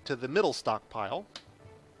give to the middle stockpile.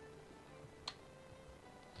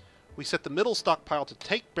 We set the middle stockpile to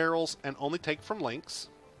take barrels and only take from links.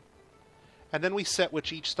 And then we set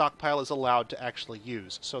which each stockpile is allowed to actually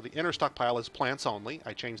use. So the inner stockpile is plants only.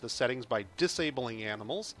 I change the settings by disabling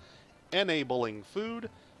animals, enabling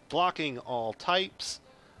food, blocking all types.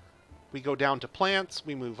 We go down to plants,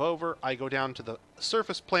 we move over. I go down to the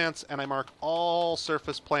surface plants and I mark all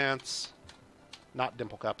surface plants, not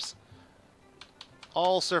dimple cups,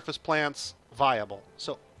 all surface plants viable.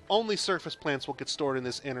 So only surface plants will get stored in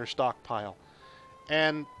this inner stockpile.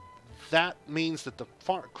 And that means that the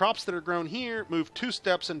crops that are grown here move 2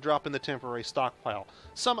 steps and drop in the temporary stockpile.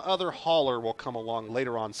 Some other hauler will come along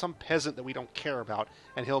later on, some peasant that we don't care about,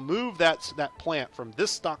 and he'll move that plant from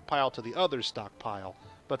this stockpile to the other stockpile.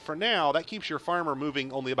 But for now, that keeps your farmer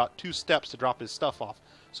moving only about 2 steps to drop his stuff off.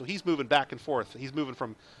 So he's moving back and forth. He's moving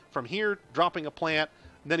from here, dropping a plant,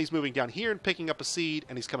 and then he's moving down here and picking up a seed,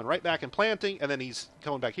 and he's coming right back and planting, and then he's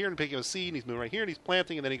coming back here and picking up a seed, and he's moving right here and he's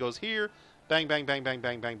planting, and then he goes here, bang, bang, bang, bang,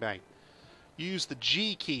 bang, bang, bang. You use the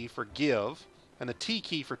G key for give and the T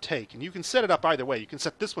key for take, and you can set it up either way. You can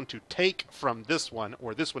set this one to take from this one,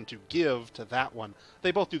 or this one to give to that one.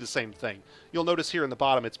 They both do the same thing. You'll notice here in the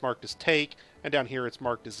bottom it's marked as take, and down here it's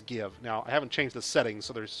marked as give. Now, I haven't changed the settings,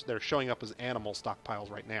 so they're showing up as animal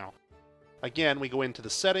stockpiles right now. Again, we go into the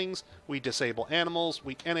settings, we disable animals,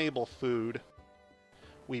 we enable food,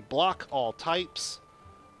 we block all types,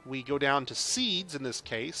 we go down to seeds in this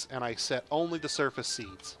case, and I set only the surface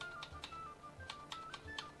seeds.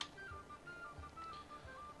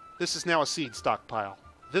 This is now a seed stockpile.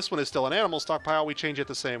 This one is still an animal stockpile. We change it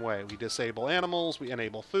the same way. We disable animals, we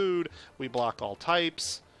enable food, we block all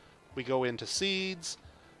types, we go into seeds,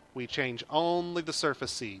 we change only the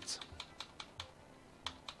surface seeds.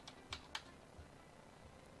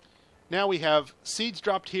 Now we have seeds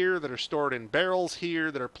dropped here that are stored in barrels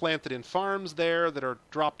here, that are planted in farms there, that are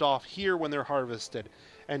dropped off here when they're harvested.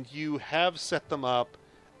 And you have set them up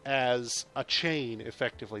as a chain,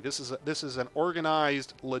 effectively. This is an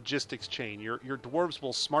organized logistics chain. Your dwarves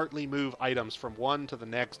will smartly move items from one to the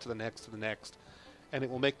next, to the next, to the next. And it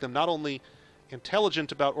will make them not only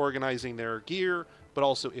intelligent about organizing their gear, but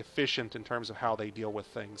also efficient in terms of how they deal with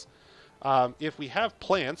things. If we have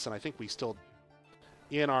plants, and I think we still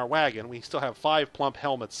in our wagon, we still have 5 plump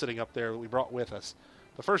helmets sitting up there that we brought with us.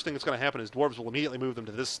 The first thing that's going to happen is dwarves will immediately move them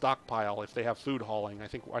to this stockpile if they have food hauling. I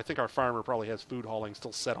think our farmer probably has food hauling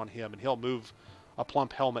still set on him, and he'll move a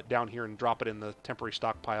plump helmet down here and drop it in the temporary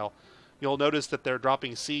stockpile. You'll notice that they're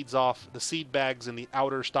dropping seeds off the seed bags in the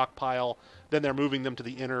outer stockpile, then they're moving them to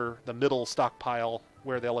the middle stockpile,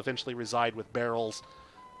 where they'll eventually reside with barrels.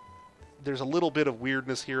 there's a little bit of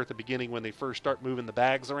weirdness here at the beginning when they first start moving the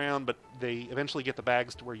bags around, but they eventually get the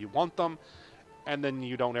bags to where you want them, and then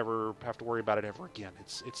you don't ever have to worry about it ever again.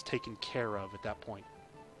 It's taken care of at that point.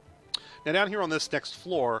 Now down here on this next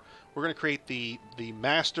floor, we're going to create the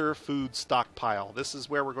master food stockpile. This is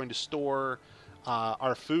where we're going to store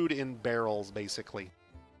our food in barrels, basically.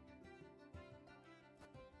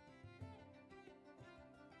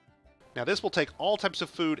 Now this will take all types of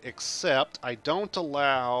food except I don't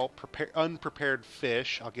allow unprepared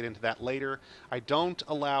fish. I'll get into that later. I don't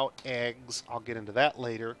allow eggs. I'll get into that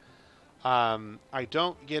later. I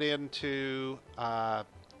don't get into...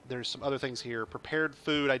 there's some other things here. Prepared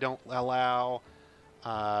food I don't allow.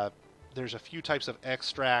 There's a few types of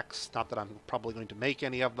extracts. Not that I'm probably going to make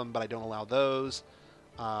any of them, but I don't allow those.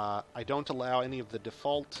 I don't allow any of the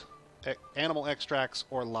default animal extracts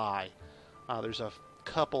or lye. There's a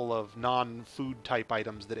couple of non-food type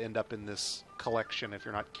items that end up in this collection if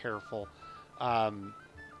you're not careful.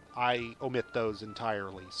 I omit those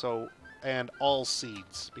entirely. So, and all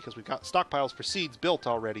seeds, because we've got stockpiles for seeds built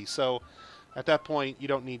already. So at that point, you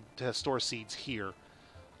don't need to store seeds here.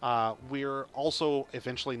 We're also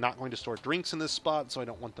eventually not going to store drinks in this spot, so I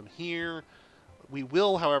don't want them here. We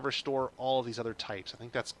will, however, store all of these other types. I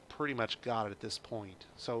think that's pretty much got it at this point.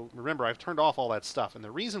 So remember, I've turned off all that stuff, and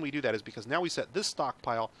the reason we do that is because now we set this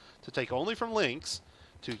stockpile to take only from links,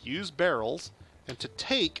 to use barrels, and to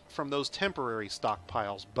take from those temporary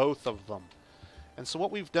stockpiles, both of them. And so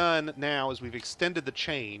what we've done now is we've extended the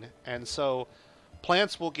chain, and so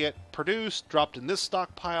plants will get produced, dropped in this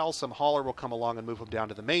stockpile, some hauler will come along and move them down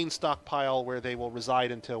to the main stockpile where they will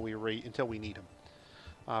reside until we need them.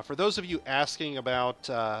 For those of you asking about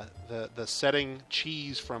the setting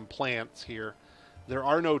cheese from plants here, there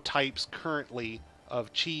are no types currently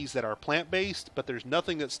of cheese that are plant-based, but there's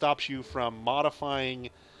nothing that stops you from modifying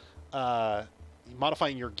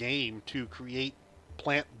your game to create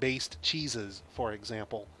plant-based cheeses, for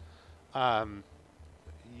example.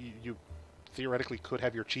 You theoretically could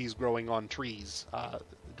have your cheese growing on trees.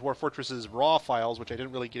 Dwarf Fortress's raw files, which I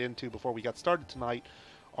didn't really get into before we got started tonight,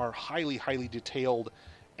 are highly, highly detailed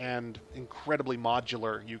and incredibly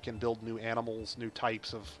modular. You can build new animals, new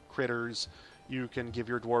types of critters. You can give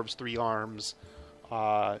your dwarves 3 arms.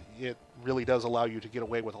 It really does allow you to get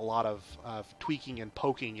away with a lot of tweaking and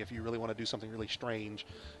poking if you really want to do something really strange.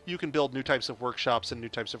 You can build new types of workshops and new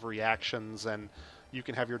types of reactions, and you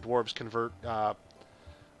can have your dwarves convert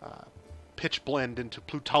pitch blend into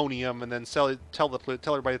plutonium and then tell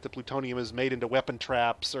everybody that the plutonium is made into weapon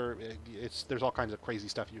traps, or there's all kinds of crazy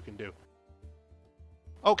stuff you can do.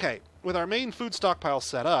 Okay, with our main food stockpile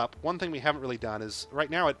set up, one thing we haven't really done is, right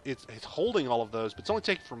now it's holding all of those, but it's only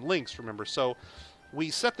taken from links, remember, so we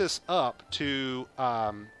set this up to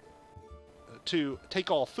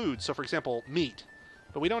take all food, so for example, meat,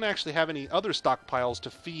 but we don't actually have any other stockpiles to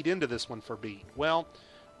feed into this one for meat. Well,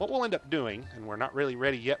 what we'll end up doing, and we're not really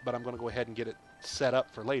ready yet, but I'm going to go ahead and get it set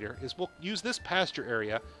up for later, is we'll use this pasture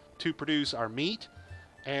area to produce our meat,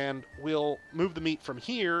 and we'll move the meat from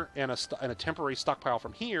here and a temporary stockpile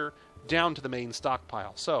from here down to the main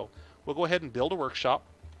stockpile. So we'll go ahead and build a workshop,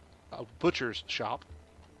 a butcher's shop,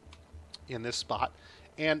 in this spot.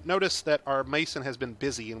 And notice that our mason has been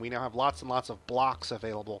busy, and we now have lots and lots of blocks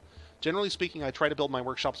available. Generally speaking, I try to build my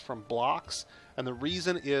workshops from blocks, and the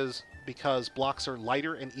reason is because blocks are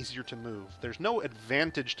lighter and easier to move. There's no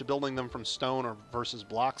advantage to building them from stone or versus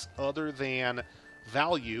blocks other than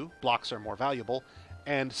value. Blocks are more valuable.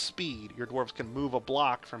 And speed. Your dwarves can move a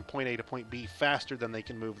block from point A to point B faster than they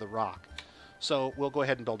can move the rock. So we'll go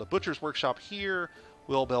ahead and build a butcher's workshop here.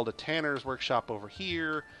 We'll build a tanner's workshop over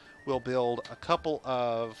here. We'll build a couple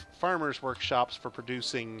of farmers' workshops for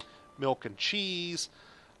producing milk and cheese.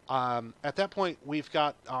 At that point, we've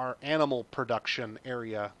got our animal production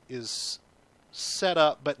area is set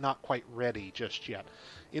up but not quite ready just yet.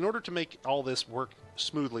 In order to make all this work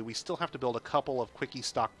smoothly, we still have to build a couple of quickie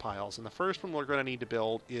stockpiles. And the first one we're going to need to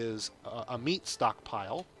build is a meat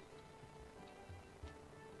stockpile.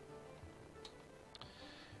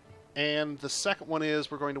 And the second one is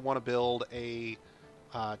we're going to want to build a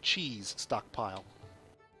cheese stockpile.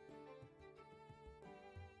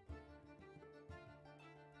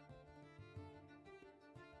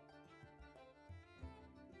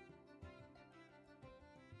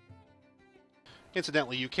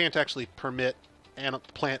 Incidentally, you can't actually permit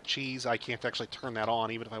plant cheese. I can't actually turn that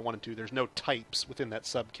on even if I wanted to. There's no types within that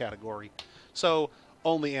subcategory. So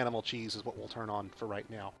only animal cheese is what we'll turn on for right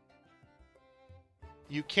now.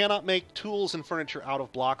 You cannot make tools and furniture out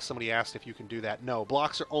of blocks. Somebody asked if you can do that. No,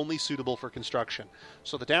 blocks are only suitable for construction.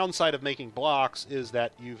 So the downside of making blocks is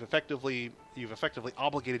that you've effectively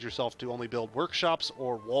obligated yourself to only build workshops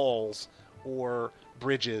or walls or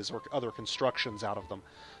bridges or other constructions out of them.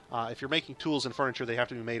 If you're making tools and furniture, they have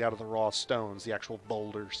to be made out of the raw stones, the actual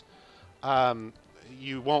boulders.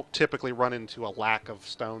 You won't typically run into a lack of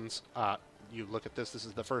stones. You look at this. This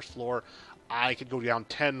is the first floor. I could go down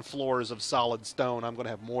 10 floors of solid stone. I'm going to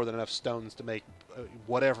have more than enough stones to make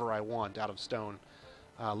whatever I want out of stone.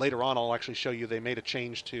 Later on, I'll actually show you Tony made a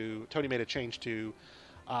change to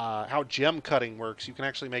how gem cutting works. You can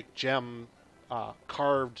actually make gem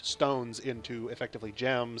carved stones into effectively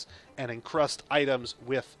gems and encrust items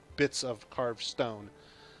with bits of carved stone,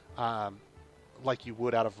 like you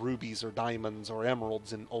would out of rubies or diamonds or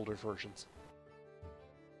emeralds in older versions.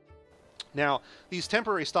 Now, these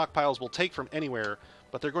temporary stockpiles will take from anywhere,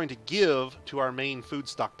 but they're going to give to our main food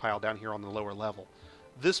stockpile down here on the lower level.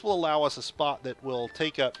 This will allow us a spot that will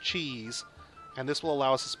take up cheese, and this will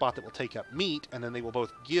allow us a spot that will take up meat, and then they will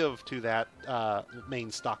both give to that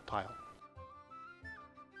main stockpile.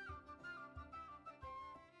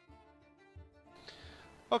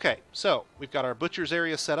 Okay, so we've got our butcher's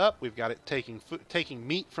area set up. We've got it taking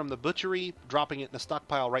meat from the butchery, dropping it in a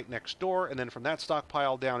stockpile right next door, and then from that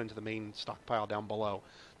stockpile down into the main stockpile down below.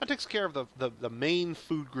 That takes care of the main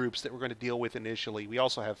food groups that we're going to deal with initially. We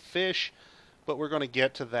also have fish, but we're going to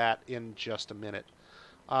get to that in just a minute.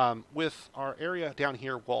 With our area down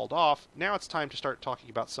here walled off, now it's time to start talking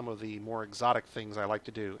about some of the more exotic things I like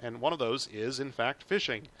to do, and one of those is, in fact,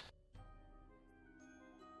 fishing.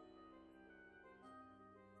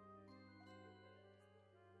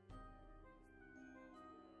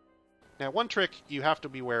 Now, one trick you have to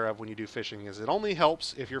be aware of when you do fishing is it only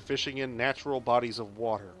helps if you're fishing in natural bodies of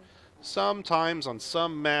water. Sometimes on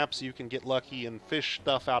some maps you can get lucky and fish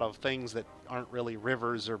stuff out of things that aren't really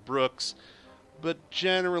rivers or brooks, but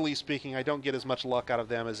generally speaking I don't get as much luck out of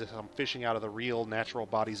them as if I'm fishing out of the real natural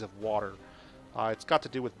bodies of water. It's got to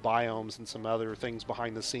do with biomes and some other things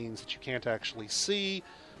behind the scenes that you can't actually see,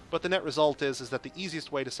 but the net result is that the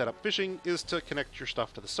easiest way to set up fishing is to connect your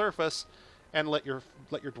stuff to the surface and let your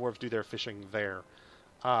dwarves do their fishing there.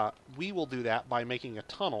 We will do that by making a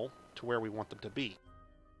tunnel to where we want them to be.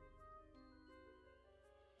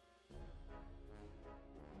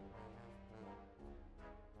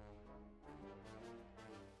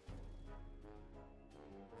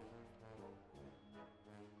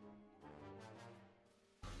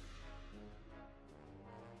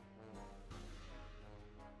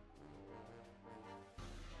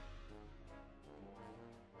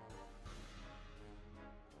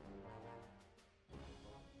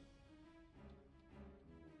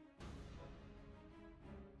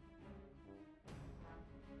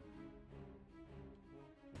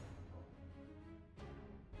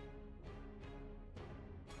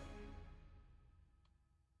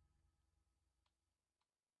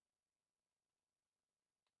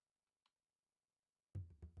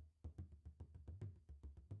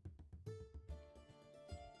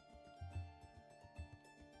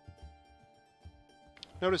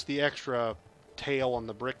 Notice the extra tail on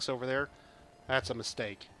the bricks over there? That's a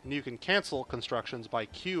mistake. And you can cancel constructions by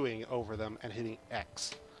queuing over them and hitting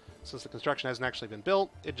X. Since the construction hasn't actually been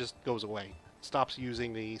built, it just goes away. It stops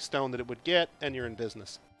using the stone that it would get, and you're in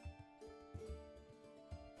business.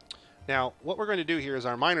 Now, what we're going to do here is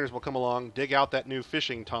our miners will come along, dig out that new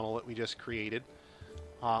fishing tunnel that we just created.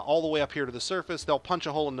 All the way up here to the surface, they'll punch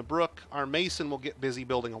a hole in the brook. Our mason will get busy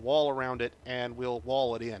building a wall around it, and we'll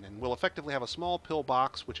wall it in. And we'll effectively have a small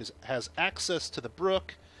pillbox which has access to the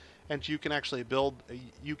brook, and you can actually build.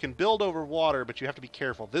 You can build over water, but you have to be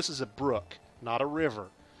careful. This is a brook, not a river.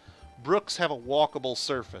 Brooks have a walkable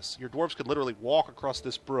surface. Your dwarves could literally walk across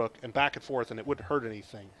this brook and back and forth, and it wouldn't hurt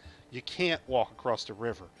anything. You can't walk across a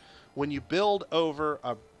river. When you build over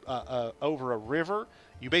a river,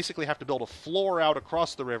 you basically have to build a floor out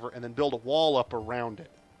across the river and then build a wall up around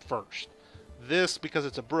it first. This, because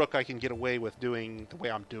it's a brook, I can get away with doing the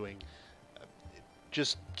way I'm doing.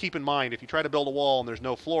 Just keep in mind, if you try to build a wall and there's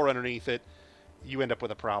no floor underneath it, you end up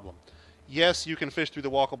with a problem. Yes, you can fish through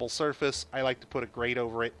the walkable surface. I like to put a grate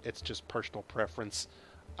over it. It's just personal preference.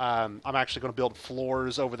 I'm actually going to build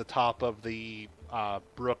floors over the top of the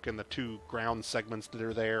brook and the two ground segments that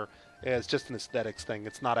are there. It's just an aesthetics thing.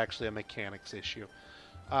 It's not actually a mechanics issue.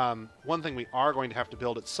 One thing we are going to have to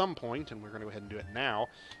build at some point, and we're going to go ahead and do it now,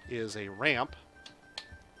 is a ramp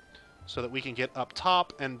so that we can get up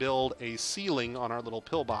top and build a ceiling on our little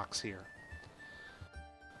pillbox here.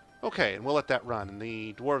 Okay, and we'll let that run, and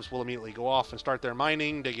the dwarves will immediately go off and start their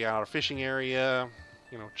mining, digging out a fishing area,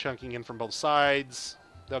 chunking in from both sides,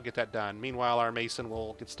 they'll get that done. Meanwhile, our mason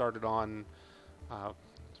will get started on...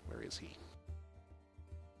 where is he?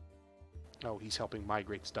 Oh, he's helping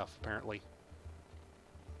migrate stuff, apparently.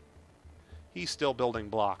 He's still building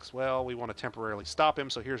blocks. Well, we want to temporarily stop him,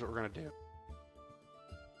 so here's what we're going to do.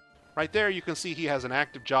 Right there, you can see he has an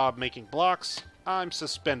active job making blocks. I'm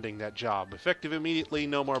suspending that job. Effective immediately,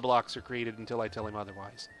 no more blocks are created until I tell him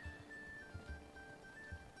otherwise.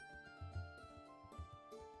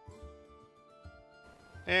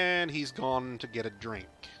 And he's gone to get a drink.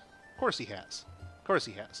 Of course he has. Of course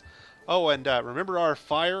he has. Oh, and remember our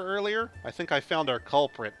fire earlier? I think I found our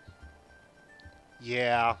culprit.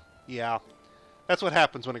 Yeah. That's what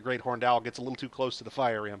happens when a great horned owl gets a little too close to the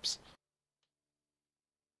fire imps.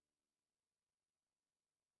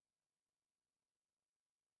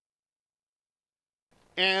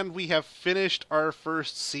 And we have finished our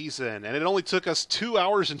first season, and it only took us 2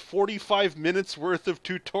 hours and 45 minutes worth of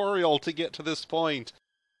tutorial to get to this point.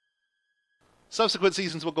 Subsequent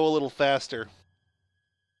seasons will go a little faster.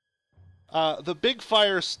 The big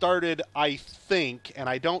fire started, I think, and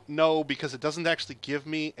I don't know because it doesn't actually give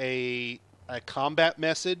me a combat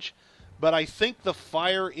message, but I think the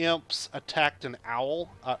fire imps attacked an owl.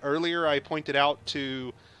 Earlier I pointed out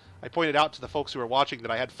to the folks who were watching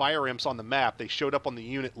that I had fire imps on the map. They showed up on the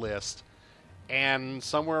unit list, and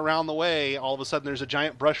somewhere around the way, all of a sudden there's a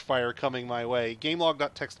giant brush fire coming my way.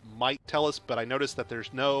 Gamelog.txt might tell us, but I noticed that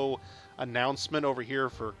there's no announcement over here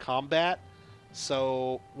for combat.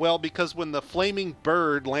 So, well, because when the flaming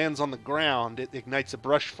bird lands on the ground, it ignites a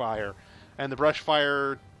brush fire, and the brush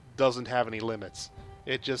fire doesn't have any limits.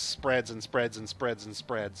 It just spreads and spreads and spreads and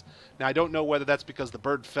spreads. Now, I don't know whether that's because the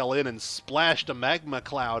bird fell in and splashed a magma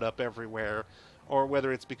cloud up everywhere, or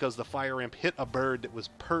whether it's because the fire imp hit a bird that was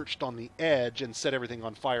perched on the edge and set everything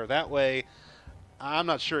on fire that way. I'm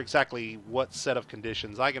not sure exactly what set of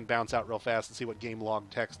conditions. I can bounce out real fast and see what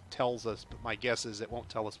Gamelog.txt tells us, but my guess is it won't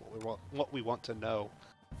tell us what we want to know.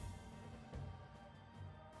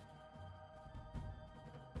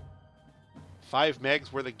 Five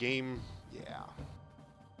megs where the game... yeah.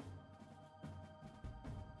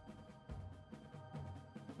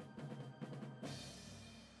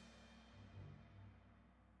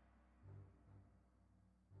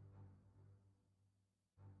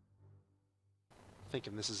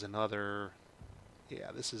 Thinking this is another...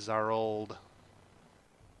 yeah, this is our old...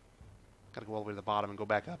 gotta go all the way to the bottom and go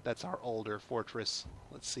back up. That's our older fortress.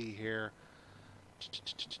 Let's see here.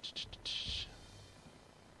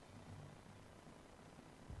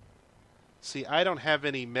 See, I don't have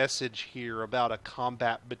any message here about a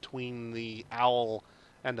combat between the owl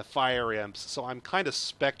and the fire imps, so I'm kind of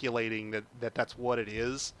speculating that that's what it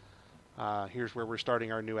is. Here's where we're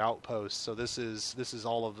starting our new outpost. So this is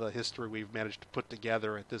all of the history we've managed to put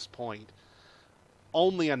together at this point.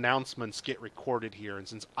 Only announcements get recorded here, and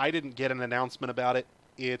since I didn't get an announcement about it,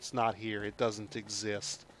 it's not here. It doesn't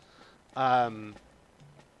exist.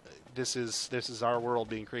 This is our world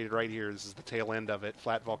being created right here. This is the tail end of it,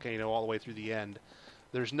 flat volcano all the way through the end.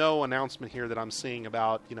 There's no announcement here that I'm seeing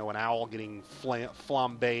about, you know, an owl getting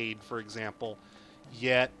flambéed, for example.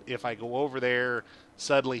 Yet, if I go over there,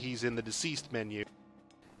 suddenly he's in the deceased menu.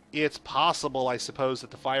 It's possible, I suppose,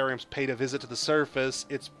 that the fire imps paid a visit to the surface.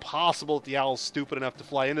 It's possible that the owl's stupid enough to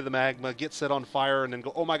fly into the magma, get set on fire, and then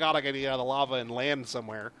go, oh my god, I gotta get out of the lava and land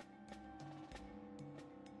somewhere.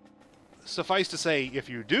 Suffice to say, if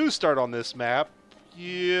you do start on this map,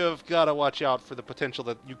 you've got to watch out for the potential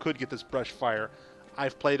that you could get this brush fire.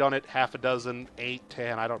 I've played on it half a dozen, 8,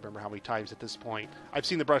 10, I don't remember how many times at this point. I've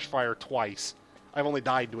seen the brush fire twice. I've only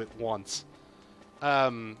died to it once.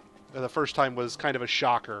 The first time was kind of a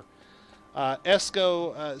shocker.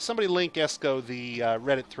 Esco, somebody link Esco the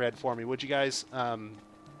Reddit thread for me, would you guys?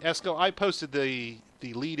 Esco, I posted the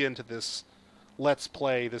lead into this Let's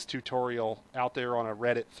Play, this tutorial, out there on a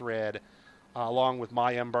Reddit thread, along with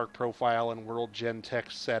my Embark profile and World Gen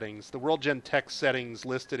text settings. The World Gen text settings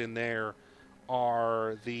listed in there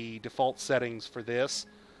are the default settings for this.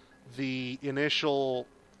 The initial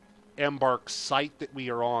Embark site that we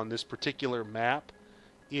are on, this particular map,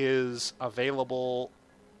 is available.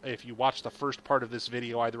 If you watch the first part of this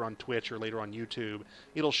video either on Twitch or later on YouTube,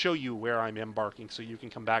 it'll show you where I'm embarking, so you can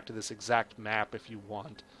come back to this exact map if you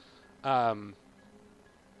want.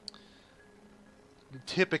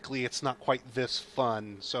 Typically it's not quite this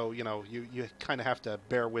fun, so you know, you kind of have to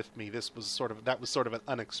bear with me. That was sort of an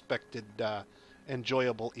unexpected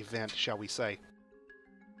enjoyable event, shall we say.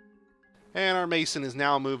 And our mason is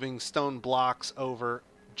now moving stone blocks over.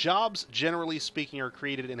 Jobs, generally speaking, are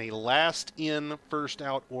created in a last-in,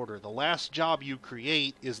 first-out order. The last job you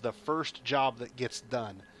create is the first job that gets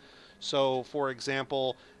done. So, for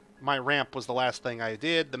example, my ramp was the last thing I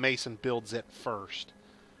did. The mason builds it first.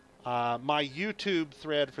 My YouTube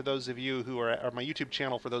thread, for those of you who are, or my YouTube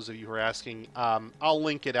channel, for those of you who are asking, I'll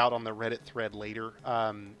link it out on the Reddit thread later.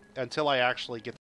 Until I actually get